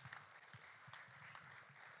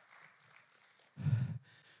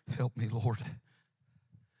 Help me, Lord.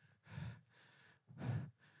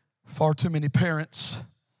 Far too many parents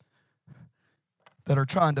that are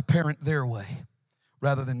trying to parent their way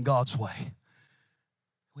rather than God's way.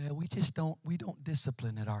 Well, we don't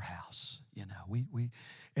discipline at our house. You know,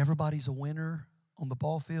 everybody's a winner on the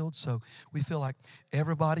ball field, so we feel like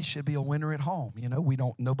everybody should be a winner at home. You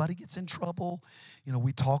know, nobody gets in trouble. You know,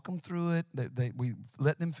 we talk them through it. We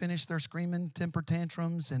let them finish their screaming temper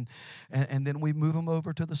tantrums, and then we move them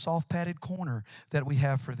over to the soft padded corner that we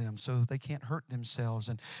have for them so they can't hurt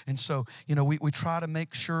themselves. And so, you know, we try to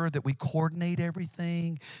make sure that we coordinate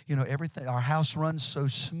everything. You know, everything. Our house runs so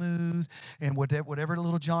smooth, and whatever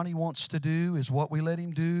little Johnny wants to do is what we let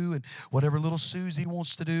him do, and whatever little Susie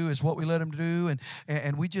wants to do is what we let him do,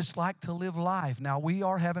 and we just like to live life. Now, we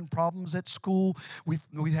are having problems at school.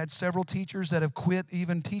 We've had several teachers that have quit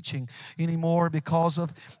even teaching anymore because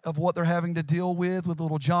of what they're having to deal with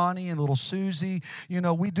little Johnny and little Susie. You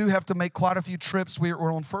know, we do have to make quite a few trips.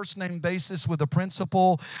 We're on first name basis with the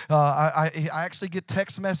principal. I actually get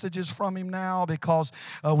text messages from him now because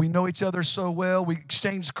we know each other so well. We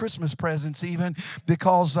exchange Christmas presents even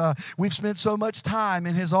because we've spent so much time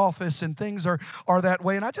in his office, and things are that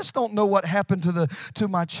way. And I just don't know what happened to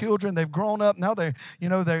my children. They've grown up now. They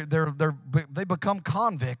become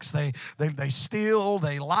convicts. They steal,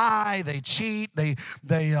 they lie, they cheat, they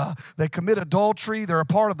commit adultery. They're a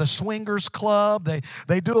part of the swingers club.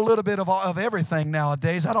 They do a little bit of everything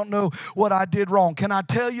nowadays. I don't know what I did wrong. Can I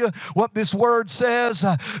tell you what this word says?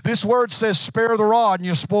 This word says, spare the rod and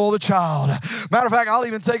you spoil the child. Matter of fact, I'll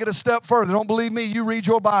even take it a step further. Don't believe me? You read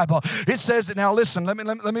your Bible. It says it. Now listen,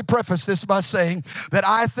 let me preface this by saying that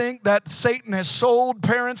I think that Satan has sold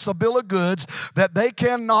parents a bill of goods that they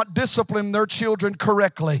cannot discipline their children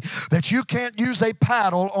correctly, that you can't use a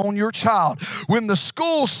paddle on your child. When the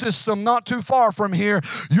school system not too far from here,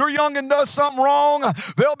 your youngin' does something wrong,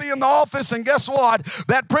 they'll be in the office, and guess what?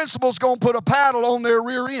 That principal's going to put a paddle on their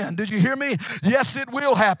rear end. Did you hear me? Yes, it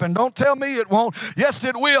will happen. Don't tell me it won't. Yes,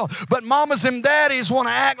 it will. But mamas and daddies want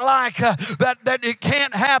to act like that it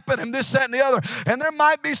can't happen, and this, that, and the other. And there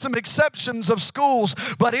might be some exceptions of schools,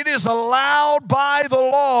 but it is allowed by the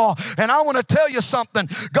law. And I want to tell you something.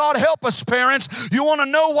 God help us, parents. You want to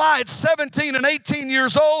know why at 17 and 18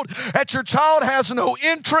 years old that your child has no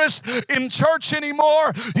interest in church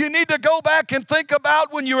anymore? You need to go back and think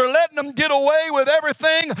about when you were letting them get away with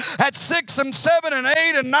everything at 6 and 7 and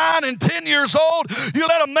 8 and 9 and 10 years old. You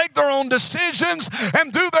let them make their own decisions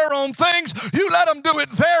and do their own things. You let them do it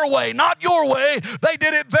their way, not your way. They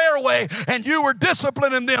did it their way, and you were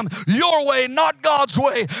disciplining them your way, not God's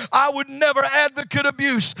way. I would never advocate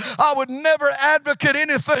abuse. I would never advocate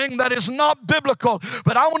anything that is not biblical.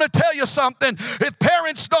 But I want to tell you something. If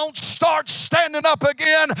parents don't start standing up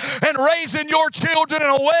again and raising your children in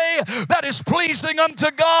a way that is pleasing unto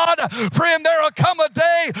God, friend, there will come a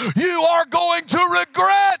day you are going to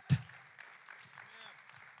regret.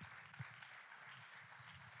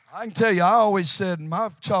 I can tell you, I always said, my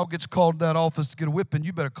child gets called to that office to get a whipping,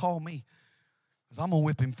 you better call me, because I'm going to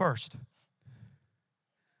whip him first.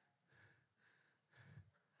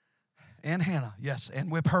 And Hannah, yes,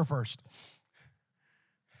 and whip her first.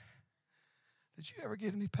 Did you ever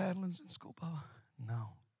get any paddlings in school, Baba?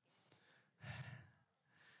 No.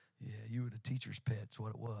 Yeah, you were the teacher's pet, that's what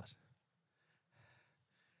it was.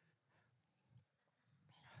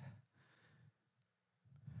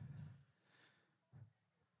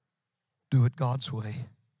 Do it God's way.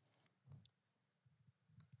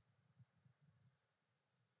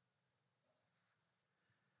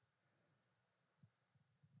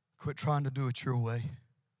 Quit trying to do it your way.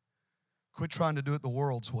 Quit trying to do it the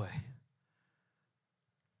world's way.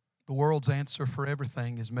 The world's answer for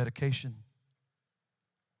everything is medication.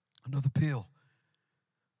 Another pill.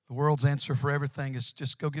 The world's answer for everything is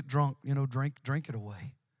just go get drunk, drink it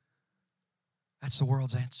away. That's the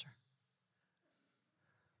world's answer.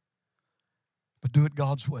 But do it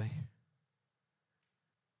God's way.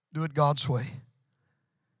 Do it God's way.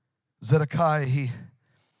 Zedekiah,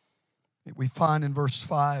 we find in verse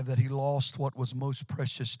 5 that he lost what was most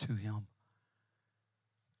precious to him.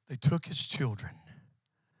 They took his children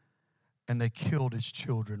and they killed his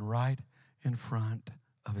children right in front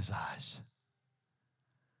of his eyes.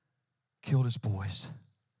 Killed his boys.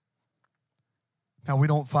 Now, we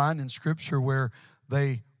don't find in Scripture where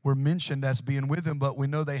they were mentioned as being with him, but we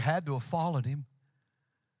know they had to have followed him.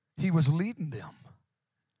 He was leading them.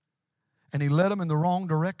 And he led them in the wrong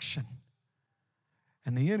direction.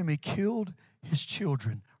 And the enemy killed his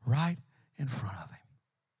children right in front of him.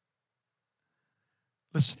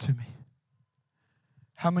 Listen to me.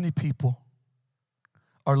 How many people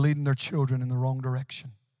are leading their children in the wrong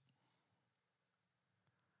direction?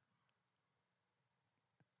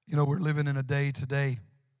 We're living in a day today.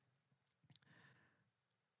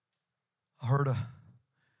 I heard a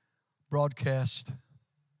broadcast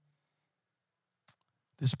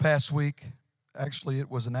this past week. Actually,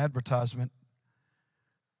 it was an advertisement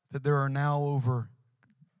that there are now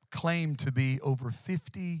claimed to be over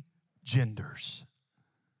 50 genders.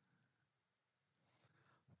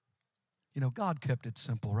 God kept it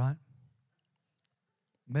simple, right?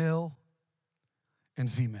 Male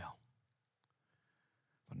and female.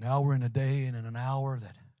 But now we're in a day and in an hour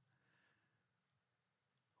that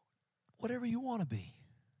whatever you want to be,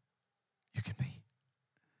 you can be.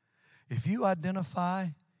 If you identify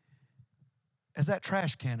as that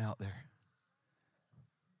trash can out there,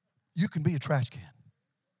 you can be a trash can.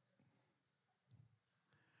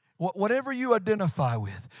 Whatever you identify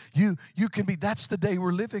with, you can be. That's the day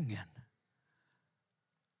we're living in.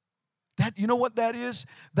 You know what that is?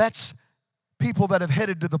 That's people that have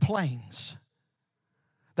headed to the plains.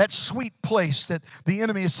 That sweet place that the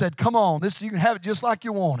enemy has said, come on, you can have it just like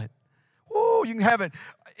you want it. Woo, you can have it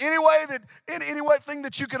any thing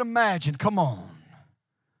that you can imagine. Come on.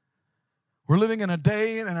 We're living in a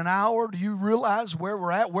day and in an hour. Do you realize where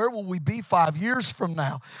we're at? Where will we be 5 years from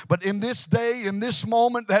now? But in this day, in this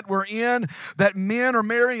moment that we're in, that men are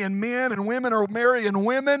marrying men and women are marrying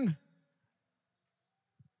women.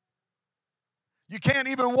 You can't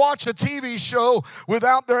even watch a TV show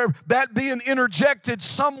without that being interjected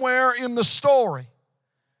somewhere in the story.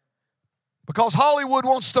 Because Hollywood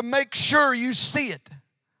wants to make sure you see it.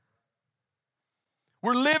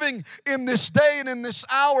 We're living in this day and in this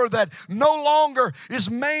hour that no longer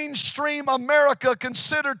is mainstream America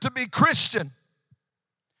considered to be Christian.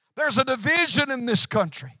 There's a division in this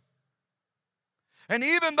country. And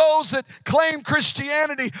even those that claim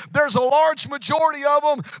Christianity, there's a large majority of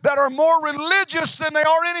them that are more religious than they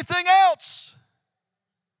are anything else.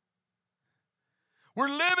 We're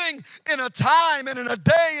living in a time and in a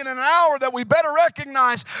day and an hour that we better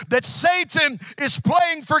recognize that Satan is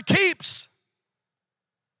playing for keeps.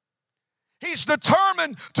 He's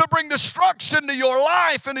determined to bring destruction to your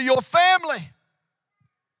life and to your family.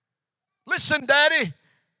 Listen, Daddy.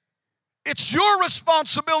 It's your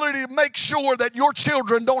responsibility to make sure that your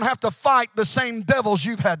children don't have to fight the same devils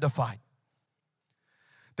you've had to fight.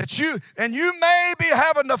 You may be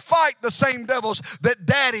having to fight the same devils that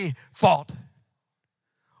Daddy fought.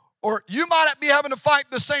 Or you might be having to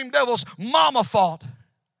fight the same devils Mama fought.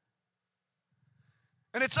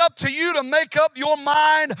 And it's up to you to make up your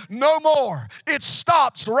mind no more. It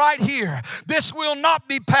stops right here. This will not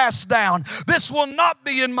be passed down. This will not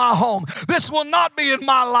be in my home. This will not be in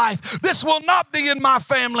my life. This will not be in my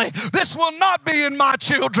family. This will not be in my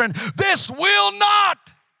children. This will not.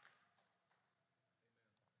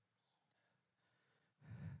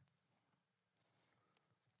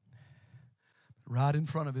 Right in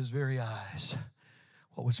front of his very eyes,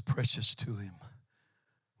 what was precious to him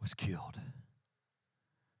was killed.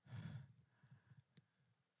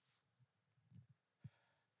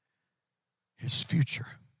 His future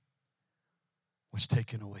was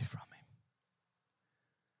taken away from him.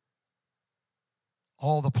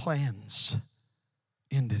 all the plans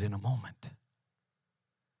ended in a moment.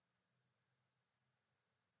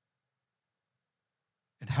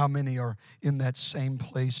 And how many are in that same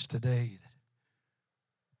place today?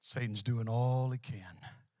 Satan's doing all he can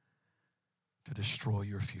to destroy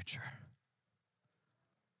your future.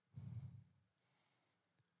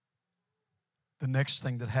 The next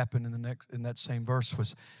thing that happened in that same verse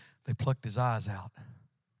was they plucked his eyes out,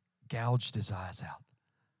 gouged his eyes out.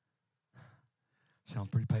 Sounds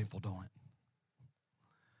pretty painful, don't it?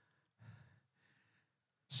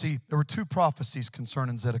 See, there were two prophecies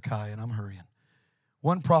concerning Zedekiah, and I'm hurrying.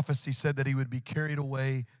 One prophecy said that he would be carried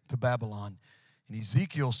away to Babylon, and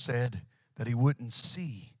Ezekiel said that he wouldn't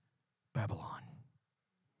see Babylon.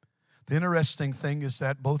 The interesting thing is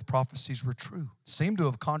that both prophecies were true. Seemed to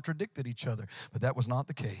have contradicted each other, but that was not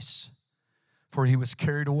the case. For he was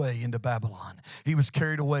carried away into Babylon. He was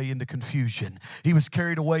carried away into confusion. He was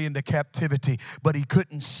carried away into captivity, but he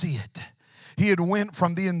couldn't see it. He had went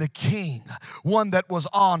from being the king, one that was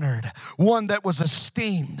honored, one that was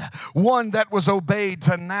esteemed, one that was obeyed,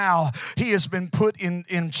 to now he has been put in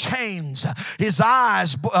chains. His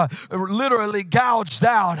eyes literally gouged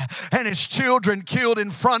out, and his children killed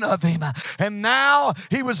in front of him. And now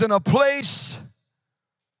he was in a place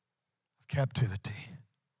of captivity.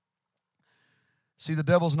 See, the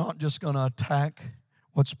devil's not just going to attack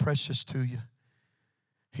what's precious to you.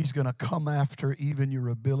 He's going to come after even your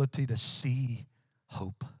ability to see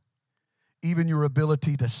hope, even your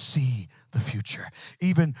ability to see the future,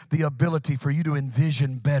 even the ability for you to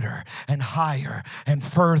envision better and higher and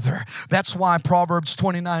further. That's why Proverbs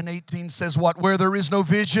 29:18 says what? Where there is no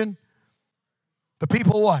vision, the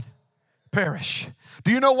people what? Perish.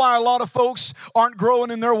 Do you know why a lot of folks aren't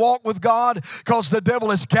growing in their walk with God? Because the devil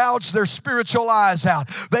has gouged their spiritual eyes out.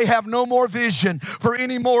 They have no more vision for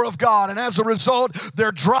any more of God. And as a result,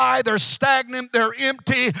 they're dry, they're stagnant, they're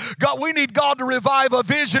empty. God, we need God to revive a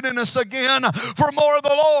vision in us again for more of the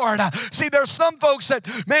Lord. See, there's some folks that,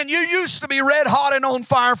 man, you used to be red hot and on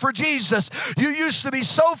fire for Jesus. You used to be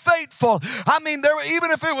so faithful. I mean, even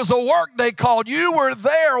if it was a work they called, you were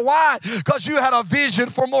there. Why? Because you had a vision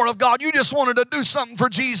for more of God. You just wanted to do something for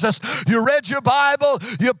Jesus. You read your Bible,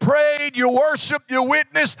 you prayed, you worshiped, you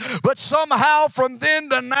witnessed, but somehow from then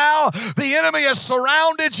to now, the enemy has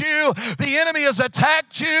surrounded you, the enemy has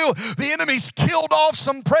attacked you, the enemy's killed off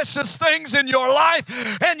some precious things in your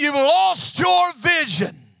life, and you've lost your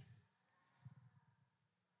vision.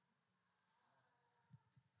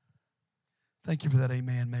 Thank you for that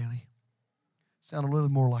amen, Maylee. Sound a little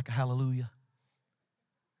more like a hallelujah.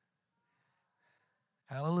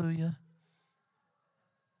 Hallelujah.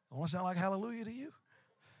 I want to sound like hallelujah to you.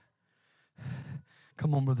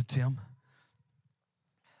 Come on, Brother Tim.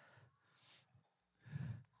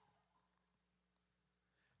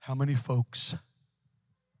 How many folks,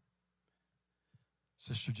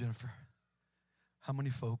 Sister Jennifer, how many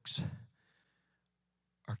folks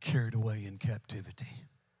are carried away in captivity?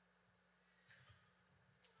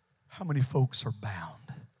 How many folks are bound?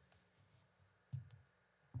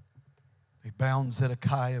 They bound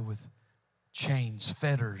Zedekiah with chains,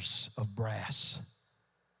 fetters of brass.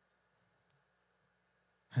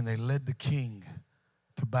 And they led the king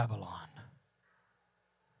to Babylon.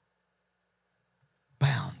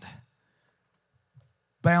 Bound.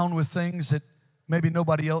 Bound with things that maybe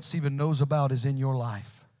nobody else even knows about is in your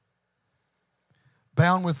life.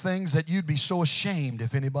 Bound with things that you'd be so ashamed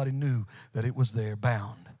if anybody knew that it was there.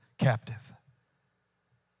 Bound, captive.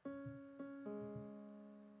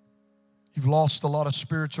 You've lost a lot of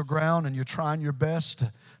spiritual ground and you're trying your best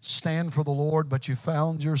to stand for the Lord, but you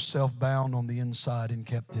found yourself bound on the inside in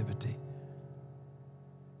captivity.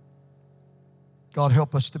 God,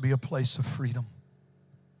 help us to be a place of freedom.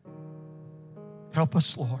 Help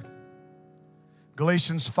us, Lord.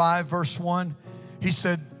 Galatians 5 verse 1,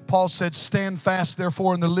 Paul said, stand fast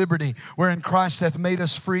therefore in the liberty wherein Christ hath made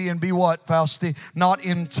us free, and be what, Fausti? Not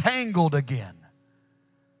entangled again.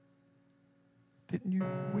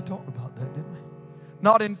 We talked about that, didn't we?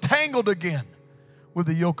 Not entangled again with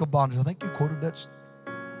the yoke of bondage. I think you quoted that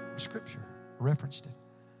scripture, referenced it.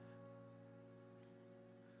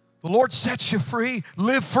 The Lord sets you free.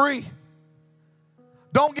 Live free.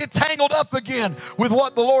 Don't get tangled up again with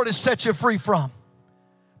what the Lord has set you free from.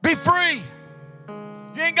 Be free.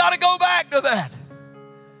 You ain't got to go back to that.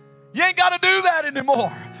 You ain't got to do that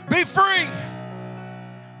anymore. Be free.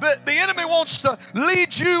 The enemy wants to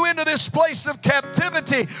lead you into this place of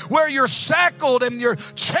captivity where you're shackled and you're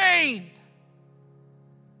chained.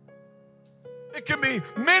 It can be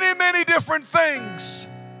many, many different things.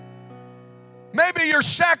 Maybe you're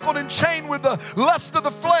shackled and chained with the lust of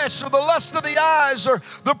the flesh or the lust of the eyes or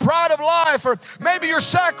the pride of life. Or maybe you're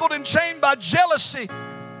shackled and chained by jealousy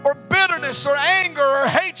or bitterness or anger or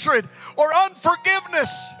hatred or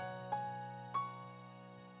unforgiveness.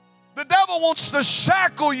 The devil wants to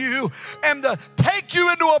shackle you and to take you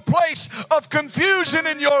into a place of confusion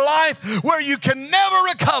in your life where you can never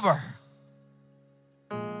recover.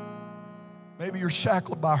 Maybe you're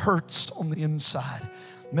shackled by hurts on the inside.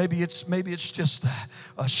 Maybe it's just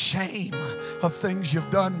a shame of things you've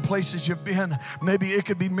done, places you've been. Maybe it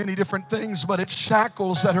could be many different things, but it's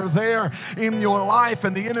shackles that are there in your life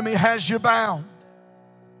and the enemy has you bound.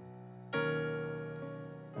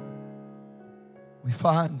 We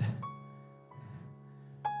find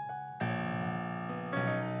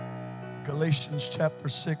Galatians chapter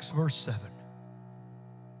 6 verse 7.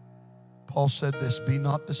 Paul said this, "Be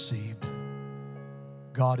not deceived.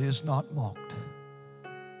 God is not mocked.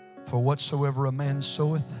 For whatsoever a man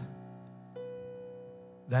soweth,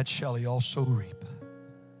 that shall he also reap."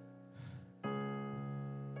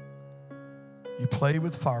 You play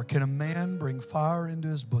with fire. Can a man bring fire into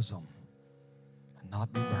his bosom and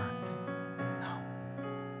not be burned? No.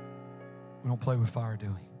 We don't play with fire,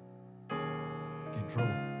 do we? Get in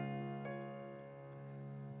trouble.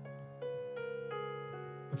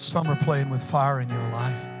 But some are playing with fire in your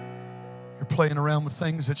life. You're playing around with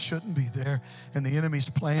things that shouldn't be there. And the enemy's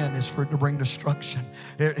plan is for it to bring destruction.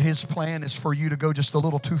 His plan is for you to go just a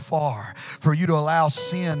little too far, for you to allow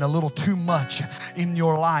sin a little too much in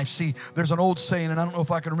your life. See, there's an old saying, and I don't know if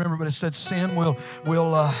I can remember, but it said sin will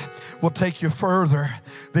take you further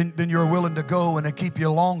than you're willing to go, and it keep you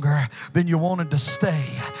longer than you wanted to stay.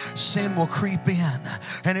 Sin will creep in,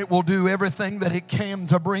 and it will do everything that it can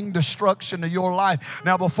to bring destruction to your life.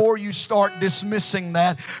 Now, before you start dismissing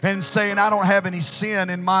that and saying, "I don't have any sin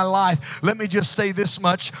in my life," let me just say this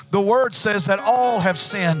much. The word says that all have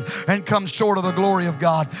sinned and come short of the glory of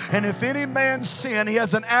God. And if any man sin, he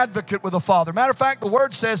has an advocate with the Father. Matter of fact, the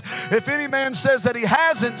word says, if any man says that he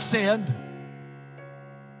hasn't sinned,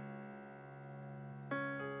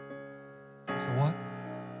 he's a what?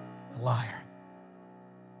 A liar.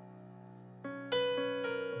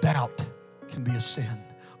 Doubt can be a sin.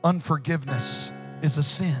 Unforgiveness is a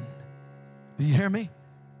sin. Do you hear me?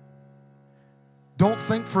 Don't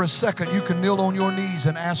think for a second you can kneel on your knees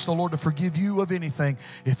and ask the Lord to forgive you of anything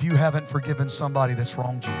if you haven't forgiven somebody that's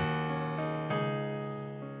wronged you.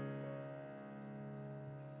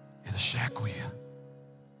 It'll shackle you.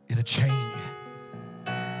 It'll chain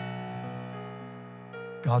you.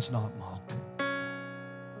 God's not mocked.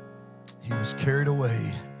 He was carried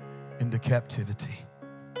away into captivity.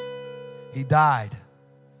 He died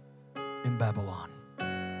in Babylon.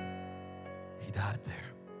 He died there.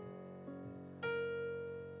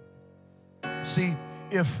 See,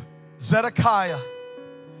 if Zedekiah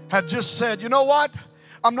had just said, "You know what?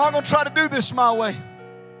 I'm not going to try to do this my way.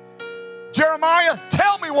 Jeremiah,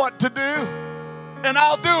 tell me what to do, and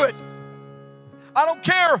I'll do it. I don't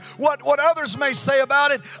care what others may say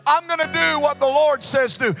about it. I'm going to do what the Lord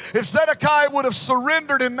says do." If Zedekiah would have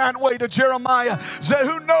surrendered in that way to Jeremiah,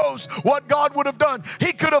 who knows what God would have done?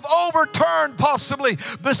 He could have overturned possibly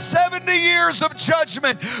the 70 years of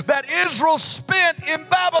judgment that Israel spent in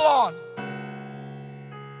Babylon.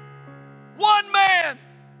 One man.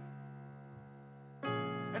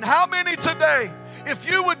 And how many today, if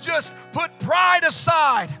you would just put pride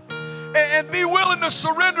aside and be willing to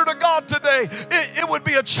surrender to God today, it would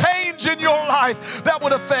be a change in your life that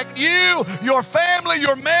would affect you, your family,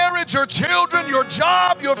 your marriage, your children, your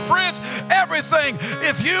job, your friends, everything.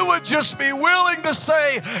 If you would just be willing to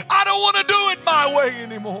say, "I don't want to do it my way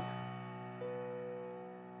anymore.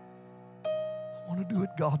 I want to do it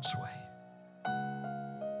God's way."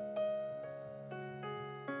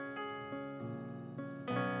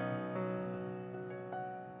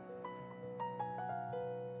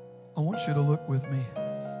 I want you to look with me.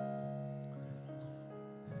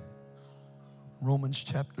 Romans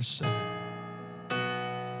chapter 7.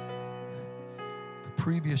 The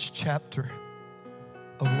previous chapter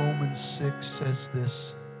of Romans 6 says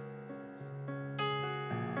this: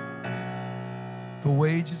 the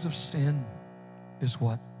wages of sin is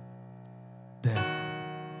what? Death.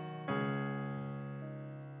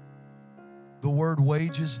 The word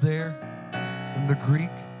wages there in the Greek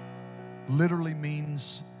literally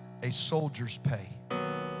means a soldier's pay.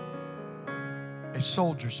 A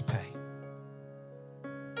soldier's pay.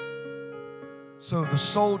 So the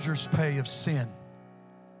soldier's pay of sin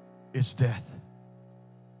is death.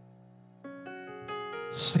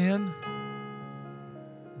 Sin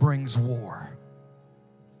brings war.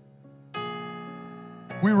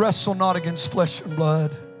 We wrestle not against flesh and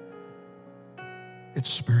blood,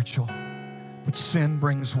 it's spiritual. But sin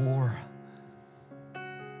brings war.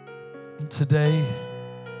 And today,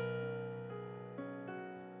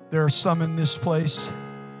 there are some in this place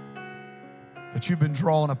that you've been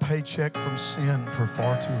drawing a paycheck from sin for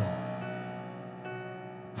far too long.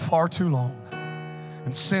 Far too long.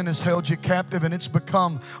 And sin has held you captive, and it's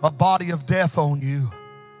become a body of death on you.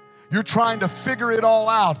 You're trying to figure it all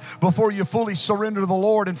out before you fully surrender to the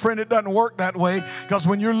Lord. And friend, it doesn't work that way, because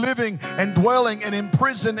when you're living and dwelling and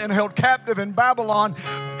imprisoned and held captive in Babylon,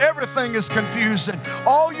 everything is confusing.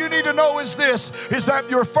 All you need to know is this, is that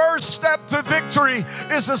your first step to victory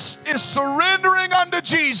is surrendering unto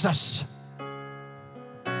Jesus.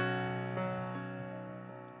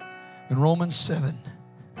 In Romans 7,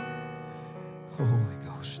 Holy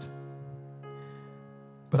Ghost.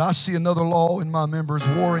 But I see another law in my members,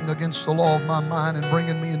 warring against the law of my mind and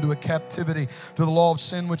bringing me into a captivity to the law of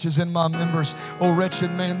sin which is in my members. O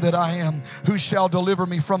wretched man that I am, who shall deliver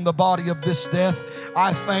me from the body of this death?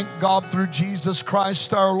 I thank God through Jesus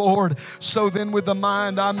Christ our Lord. So then with the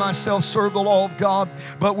mind I myself serve the law of God,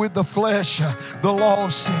 but with the flesh the law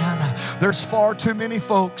of sin. There's far too many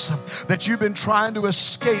folks that you've been trying to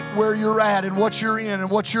escape where you're at and what you're in and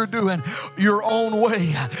what you're doing your own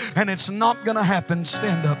way, and it's not going to happen.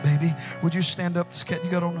 Stand up, baby. Would you stand up?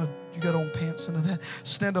 You got on pants under that?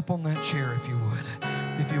 Stand up on that chair if you would.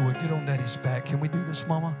 If you would, get on Daddy's back. Can we do this,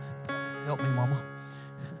 Mama? Help me, Mama.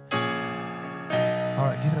 All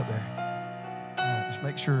right, get up there. All right, just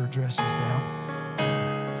make sure her dress is down.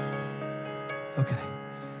 Okay.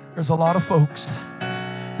 There's a lot of folks.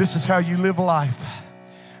 This is how you live life.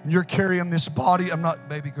 And you're carrying this body. I'm not,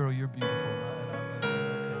 baby girl, you're beautiful.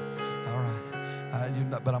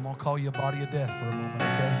 But I'm going to call you a body of death for a moment,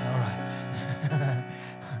 okay? All right.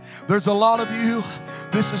 There's a lot of you,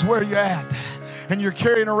 this is where you're at. And you're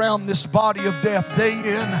carrying around this body of death day in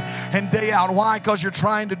and day out. Why? Because you're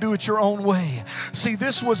trying to do it your own way. See,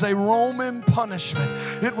 this was a Roman punishment.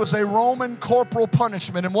 It was a Roman corporal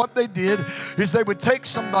punishment. And what they did is they would take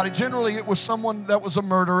somebody, generally it was someone that was a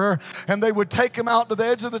murderer, and they would take him out to the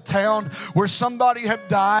edge of the town where somebody had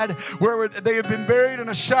died, where they had been buried in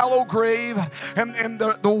a shallow grave, and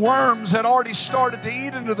the worms had already started to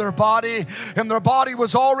eat into their body, and their body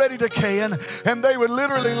was already decaying, and they would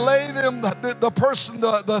literally lay them, the person,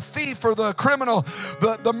 the thief or the criminal,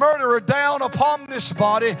 the murderer, down upon this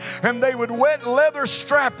body, and they would wet leather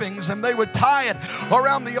strappings and they would tie it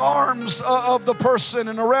around the arms of the person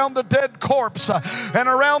and around the dead corpse and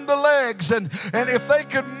around the legs, and if they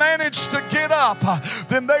could manage to get up,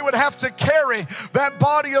 then they would have to carry that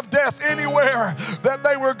body of death anywhere that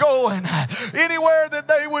they were going. Anywhere that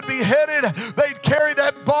they would be headed, they'd carry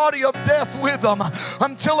that body of death with them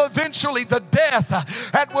until eventually the death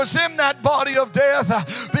that was in that body of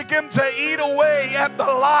death begin to eat away at the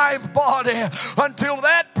live body until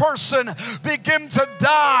that person begin to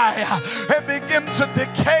die and begin to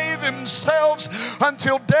decay themselves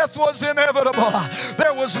until death was inevitable.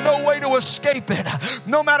 There was no way to escape it.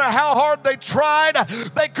 No matter how hard they tried,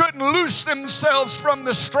 they couldn't loose themselves from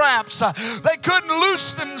the straps. They couldn't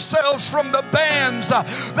loose themselves from the bands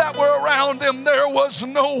that were around them. There was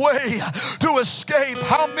no way to escape.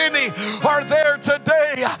 How many are there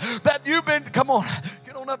today that you've been, come on,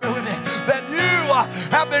 get on up there with me, that you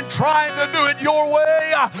have been trying to do it your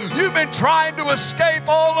way. You've been trying to escape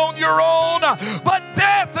all on your own, but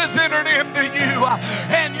death has entered into you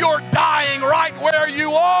and you're dying right where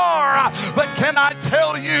you are. But can I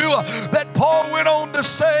tell you that Paul went on to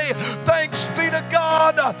say, thanks be to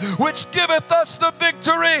God which giveth us the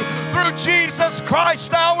victory through Jesus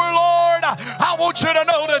Christ our Lord. I want you to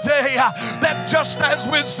know today that just as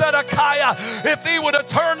with Zedekiah, if he would have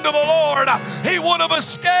turned to the Lord, he would have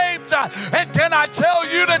escaped. And can I tell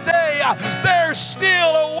you today, there's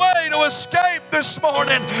still a way to escape this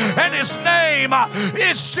morning, and his name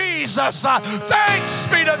is Jesus. Thanks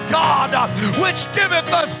be to God which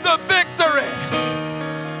giveth us the victory.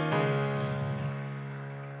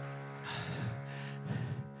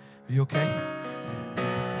 Are you okay?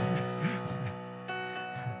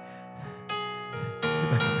 Get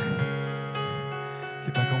back up there.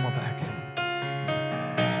 Get back on my back.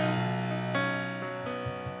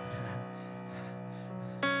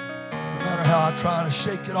 No matter how I try to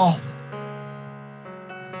shake it off,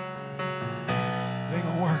 it ain't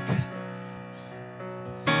gonna work.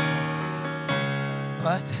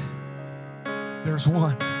 But there's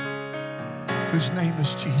one whose name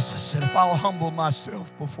is Jesus. And if I'll humble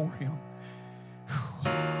myself before him,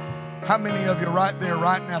 how many of you right there,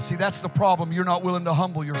 right now, see, that's the problem. You're not willing to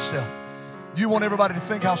humble yourself. You want everybody to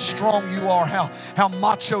think how strong you are, how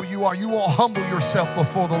macho you are. You won't humble yourself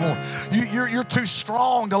before the Lord. You're too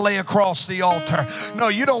strong to lay across the altar. No,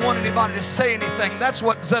 you don't want anybody to say anything. That's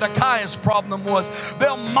what Zedekiah's problem was.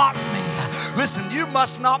 They'll mock me. Listen, you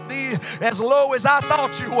must not be as low as I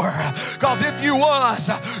thought you were. Because if you was,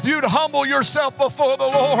 you'd humble yourself before the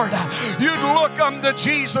Lord. You'd look unto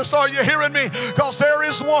Jesus. Are you hearing me? Because there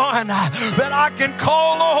is one that I can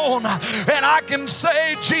call on and I can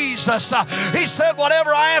say, Jesus. He said,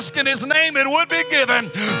 whatever I ask in His name, it would be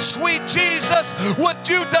given. Sweet Jesus, would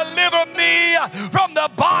you deliver me from the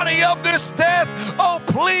body of this death? Oh,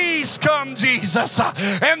 please come, Jesus,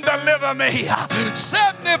 and deliver me.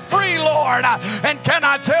 Set me free, Lord. And can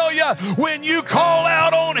I tell you, when you call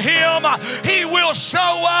out on Him, He will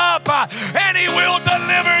show up and He will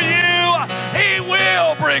deliver you. He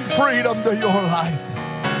will bring freedom to your life.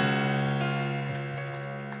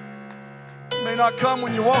 He may not come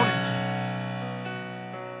when you want Him,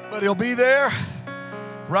 but He'll be there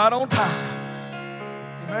right on time.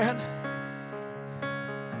 Amen.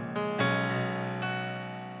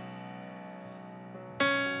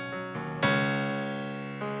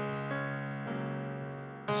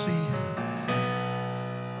 See,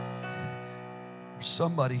 there's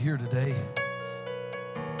somebody here today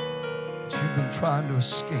that you've been trying to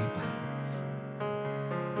escape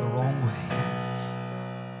the wrong way.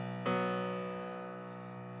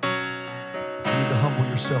 You need to humble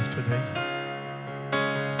yourself today.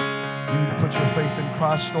 You need to put your faith in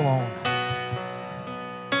Christ alone.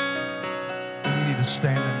 And you need to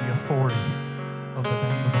stand in the authority of the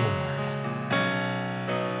name of the Lord.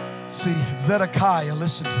 See, Zedekiah,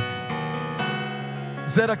 listen to me.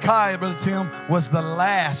 Zedekiah, Brother Tim, was the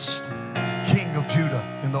last king of Judah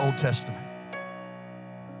in the Old Testament.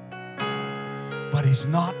 But he's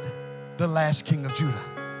not the last king of Judah.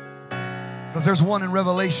 Because there's one in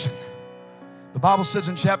Revelation. The Bible says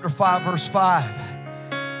in chapter 5, verse 5,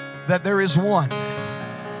 that there is one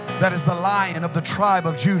that is the Lion of the tribe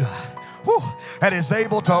of Judah. That is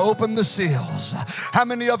able to open the seals. How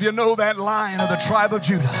many of you know that Lion of the tribe of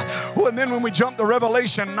Judah? And then when we jump to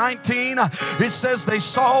Revelation 19, it says they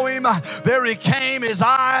saw Him. There He came. His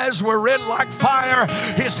eyes were red like fire.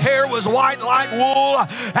 His hair was white like wool.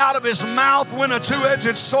 Out of His mouth went a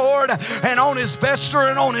two-edged sword. And on His vesture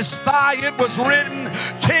and on His thigh it was written,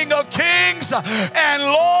 King of Kings and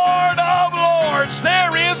Lord of Lords.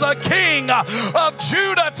 There is a King of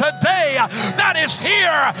Judah today that is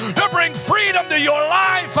here to bring freedom to your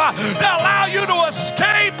life, to allow you to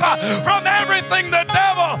escape from everything the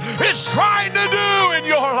devil is trying to do in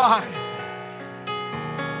your life.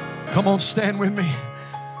 Come on, stand with me.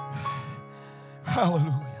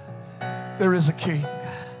 Hallelujah. There is a King.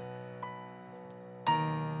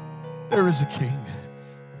 There is a King.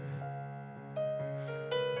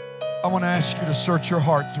 I want to ask you to search your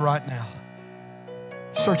heart right now.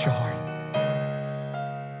 Search your heart.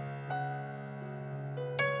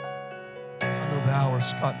 The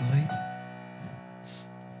hour's gotten late.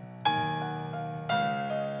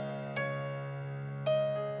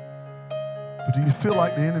 But do you feel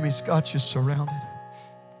like the enemy's got you surrounded?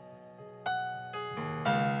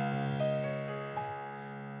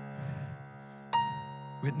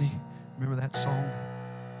 Whitney, remember that song?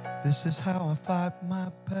 This is how I fight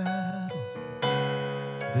my battles.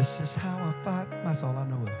 This is how I fight. That's all I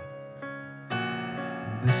know of it.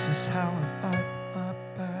 This is how I fight my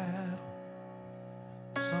battle.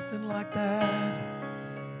 Something like that.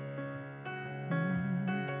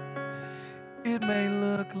 It may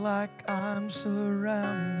look like I'm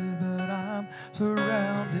surrounded, but I'm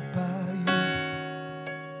surrounded by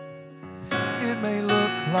you. It may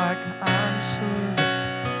look like I'm surrounded.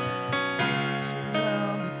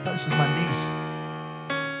 This is my niece.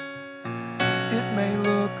 It may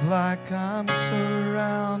look like I'm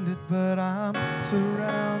surrounded, but I'm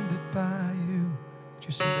surrounded by you. Did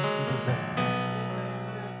you see that? We do it better.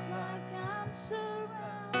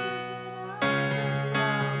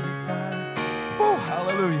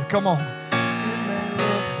 Hallelujah. Come on. It may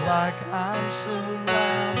look like I'm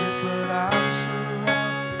surrounded, but I'm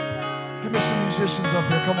surrounded. Give me some musicians up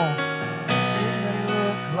here. Come on. It may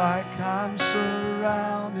look like I'm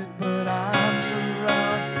surrounded, but I'm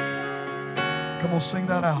surrounded. Come on, sing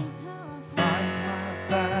that out. Fight my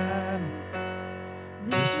battles.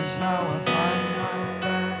 This is how I fight my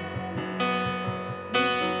battles.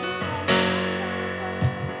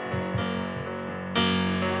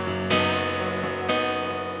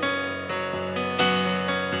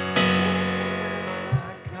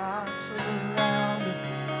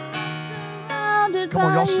 Come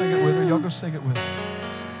on, y'all sing it with her. Y'all go sing it with her.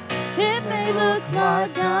 It may look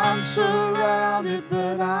like I'm surrounded,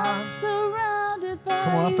 but I'm surrounded by you.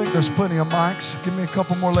 Come on, I think there's plenty of mics. Give me a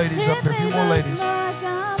couple more ladies up here, a few more ladies.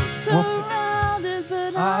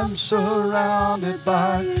 I'm surrounded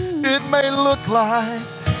by you.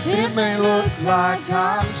 It may look like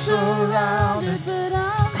I'm surrounded, but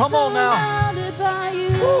I'm come on now.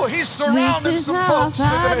 Oh, he's surrounded some folks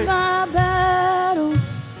today.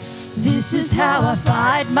 This is how I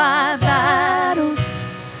fight my battles.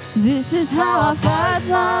 This is how I fight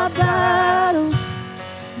my battles.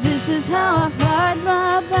 This is how I fight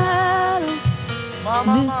my battles.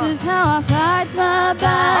 This is how I fight my battles.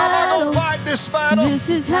 How am I going to fight this battle? This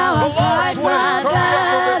is how I fight my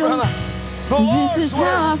battles. This is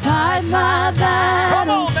how I fight my battles. Come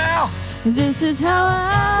on now. This is how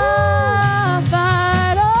I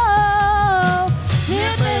fight. Oh,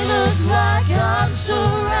 it may look like I'm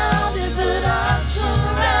surrounded, but I'm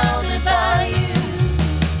surrounded by you.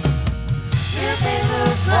 It may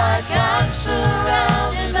look like I'm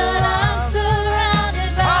surrounded, but I'm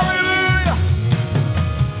surrounded by Hallelujah.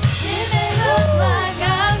 you. It may look like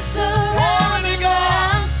I'm surrounded, but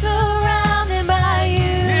I'm surrounded by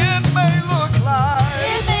you.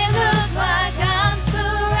 It may look like I'm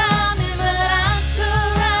surrounded, but I'm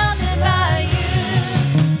surrounded by you.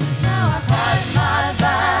 This is how I fight my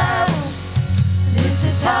battles. This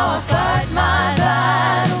is how I fight my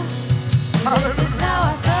battles. This is how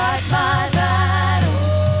I fight my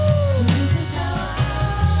battles. This is how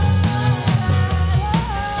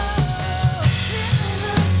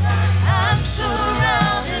I'm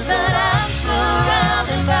surrounded, but I'm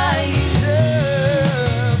surrounded by you.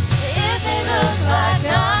 It may look like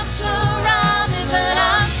I'm surrounded, but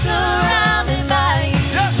I'm surrounded by you.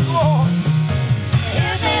 yes, Lord.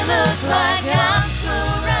 It may look like I'm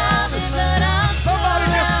surrounded, but I'm Somebody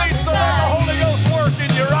just needs to let the surrounded by Holy Ghost work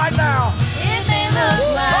in you right now. you. It may look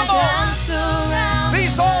like come on. I'm surrounded.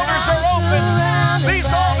 These altars are open. These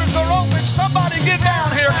altars are open. Somebody get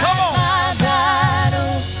down here. Come on. My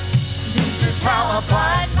battles. This is how I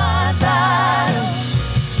fight my battles.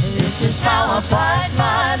 This is how I fight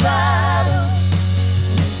my battles.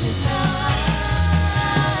 This is how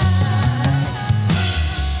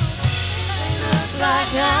it may look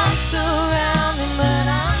like I'm surrounded, but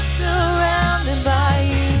I'm surrounded by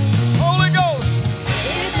you. Holy Ghost.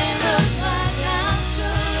 It may look like I'm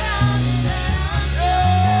surrounded, but I'm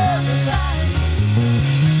surrounded by you.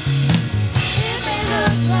 It may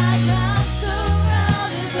look like I'm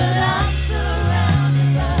surrounded, but I'm surrounded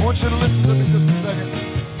by I want you to listen to me just a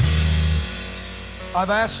second. I've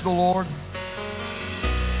asked the Lord,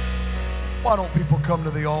 why don't people come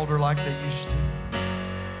to the altar like they used to?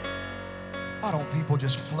 Why don't people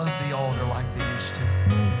just flood the altar like they used to?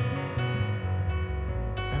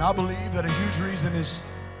 And I believe that a huge reason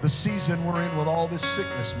is the season we're in with all this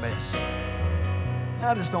sickness mess.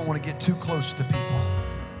 I just don't want to get too close to people.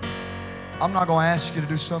 I'm not going to ask you to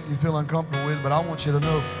do something you feel uncomfortable with, but I want you to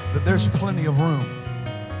know that there's plenty of room.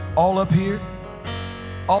 All up here,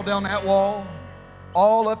 all down that wall,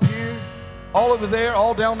 all up here, all over there,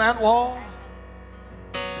 all down that wall.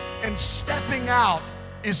 And stepping out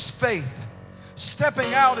is faith.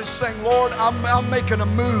 Stepping out is saying, Lord, I'm making a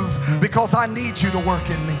move because I need you to work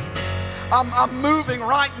in me. I'm moving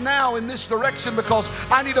right now in this direction because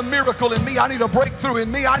I need a miracle in me. I need a breakthrough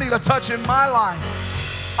in me. I need a touch in my life.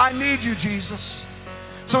 I need you, Jesus.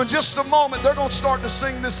 So in just a moment, they're going to start to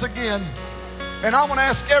sing this again. And I want to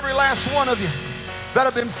ask every last one of you that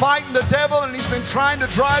have been fighting the devil and he's been trying to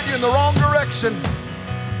drive you in the wrong direction,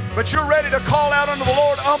 but you're ready to call out unto the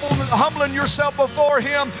Lord, humbling yourself before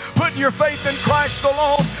Him, putting your faith in Christ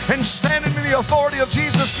alone, and standing in the authority of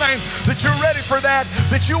Jesus' name, that you're ready for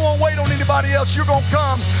that you won't wait on anybody else. You're going to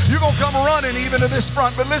come running even to this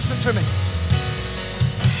front. But listen to me.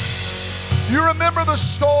 You remember the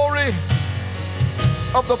story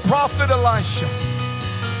of the prophet Elisha.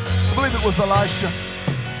 I believe it was Elisha.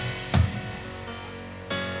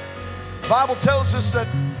 The Bible tells us that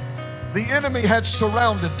the enemy had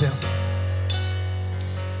surrounded them.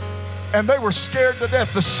 And they were scared to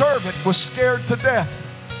death. The servant was scared to death.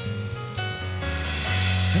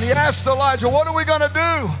 And he asked Elijah, what are we going to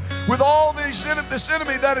do with all this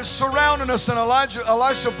enemy that is surrounding us? And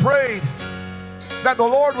Elisha prayed that the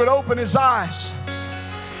Lord would open his eyes.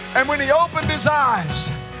 And when he opened his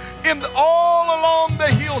eyes, all along the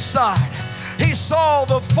hillside, He saw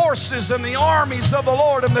the forces and the armies of the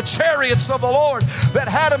Lord and the chariots of the Lord that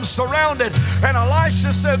had him surrounded. And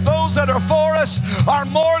Elisha said, those that are for us are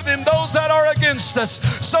more than those that are against us.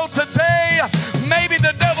 So today, maybe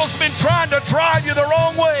the devil's been trying to drive you the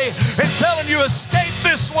wrong way and telling you, escape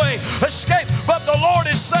this way, escape. But the Lord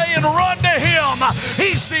is saying, run to him.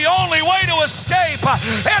 He's the only way to escape.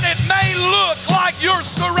 And it may look like you're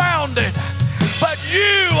surrounded, but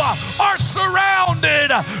you are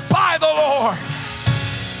surrounded by the Lord.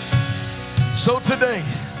 So today,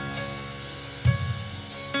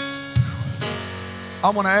 I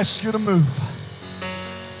want to ask you to move.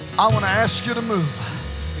 I want to ask you to move.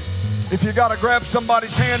 If you got to grab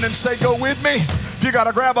somebody's hand and say, go with me. If you got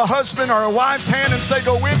to grab a husband or a wife's hand and say,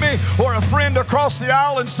 go with me, or a friend across the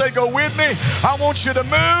aisle and say, go with me, I want you to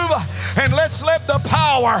move, and let's let the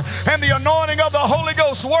power and the anointing of the Holy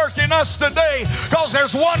Ghost work in us today, because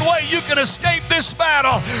there's one way you can escape this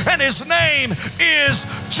battle, and his name is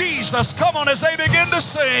Jesus. Come on, as they begin to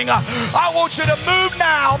sing, I want you to move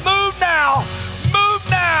now, move now, move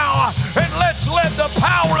now, and let's let the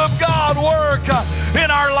power of God work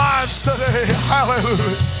in our lives today.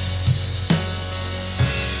 Hallelujah.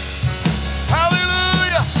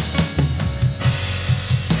 Hallelujah.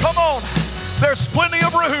 Come on. There's plenty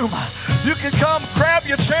of room. You can come, grab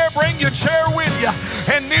your chair, bring your chair with you,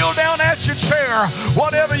 and kneel down at your chair.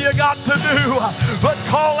 Whatever you got to do. But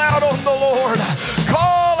call out on the Lord.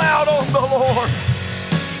 Call out on the Lord.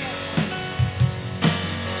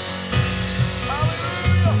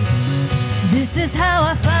 Hallelujah. This is how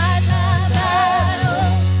I fight my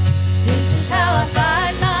battles. This is how I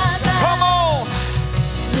fight my battles. Come on.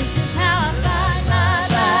 This is how I fight my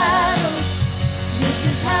battles. This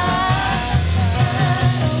is how I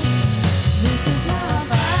This is how I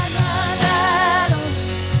fight my battles.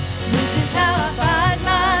 This is how I fight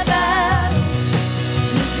my battles.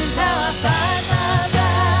 This is how I fight my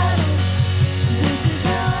battles. This is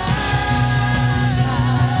how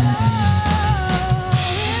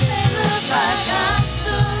It may look like I'm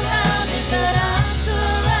surrounded, but I'm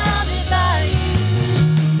surrounded by you.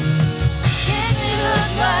 It may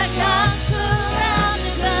look like I'm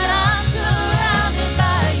surrounded, but I'm surrounded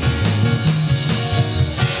by you.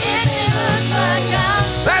 It may look like I'm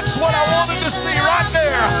That's what I wanted to see right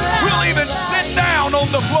there. We'll even sit down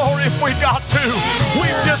on the floor if we got to.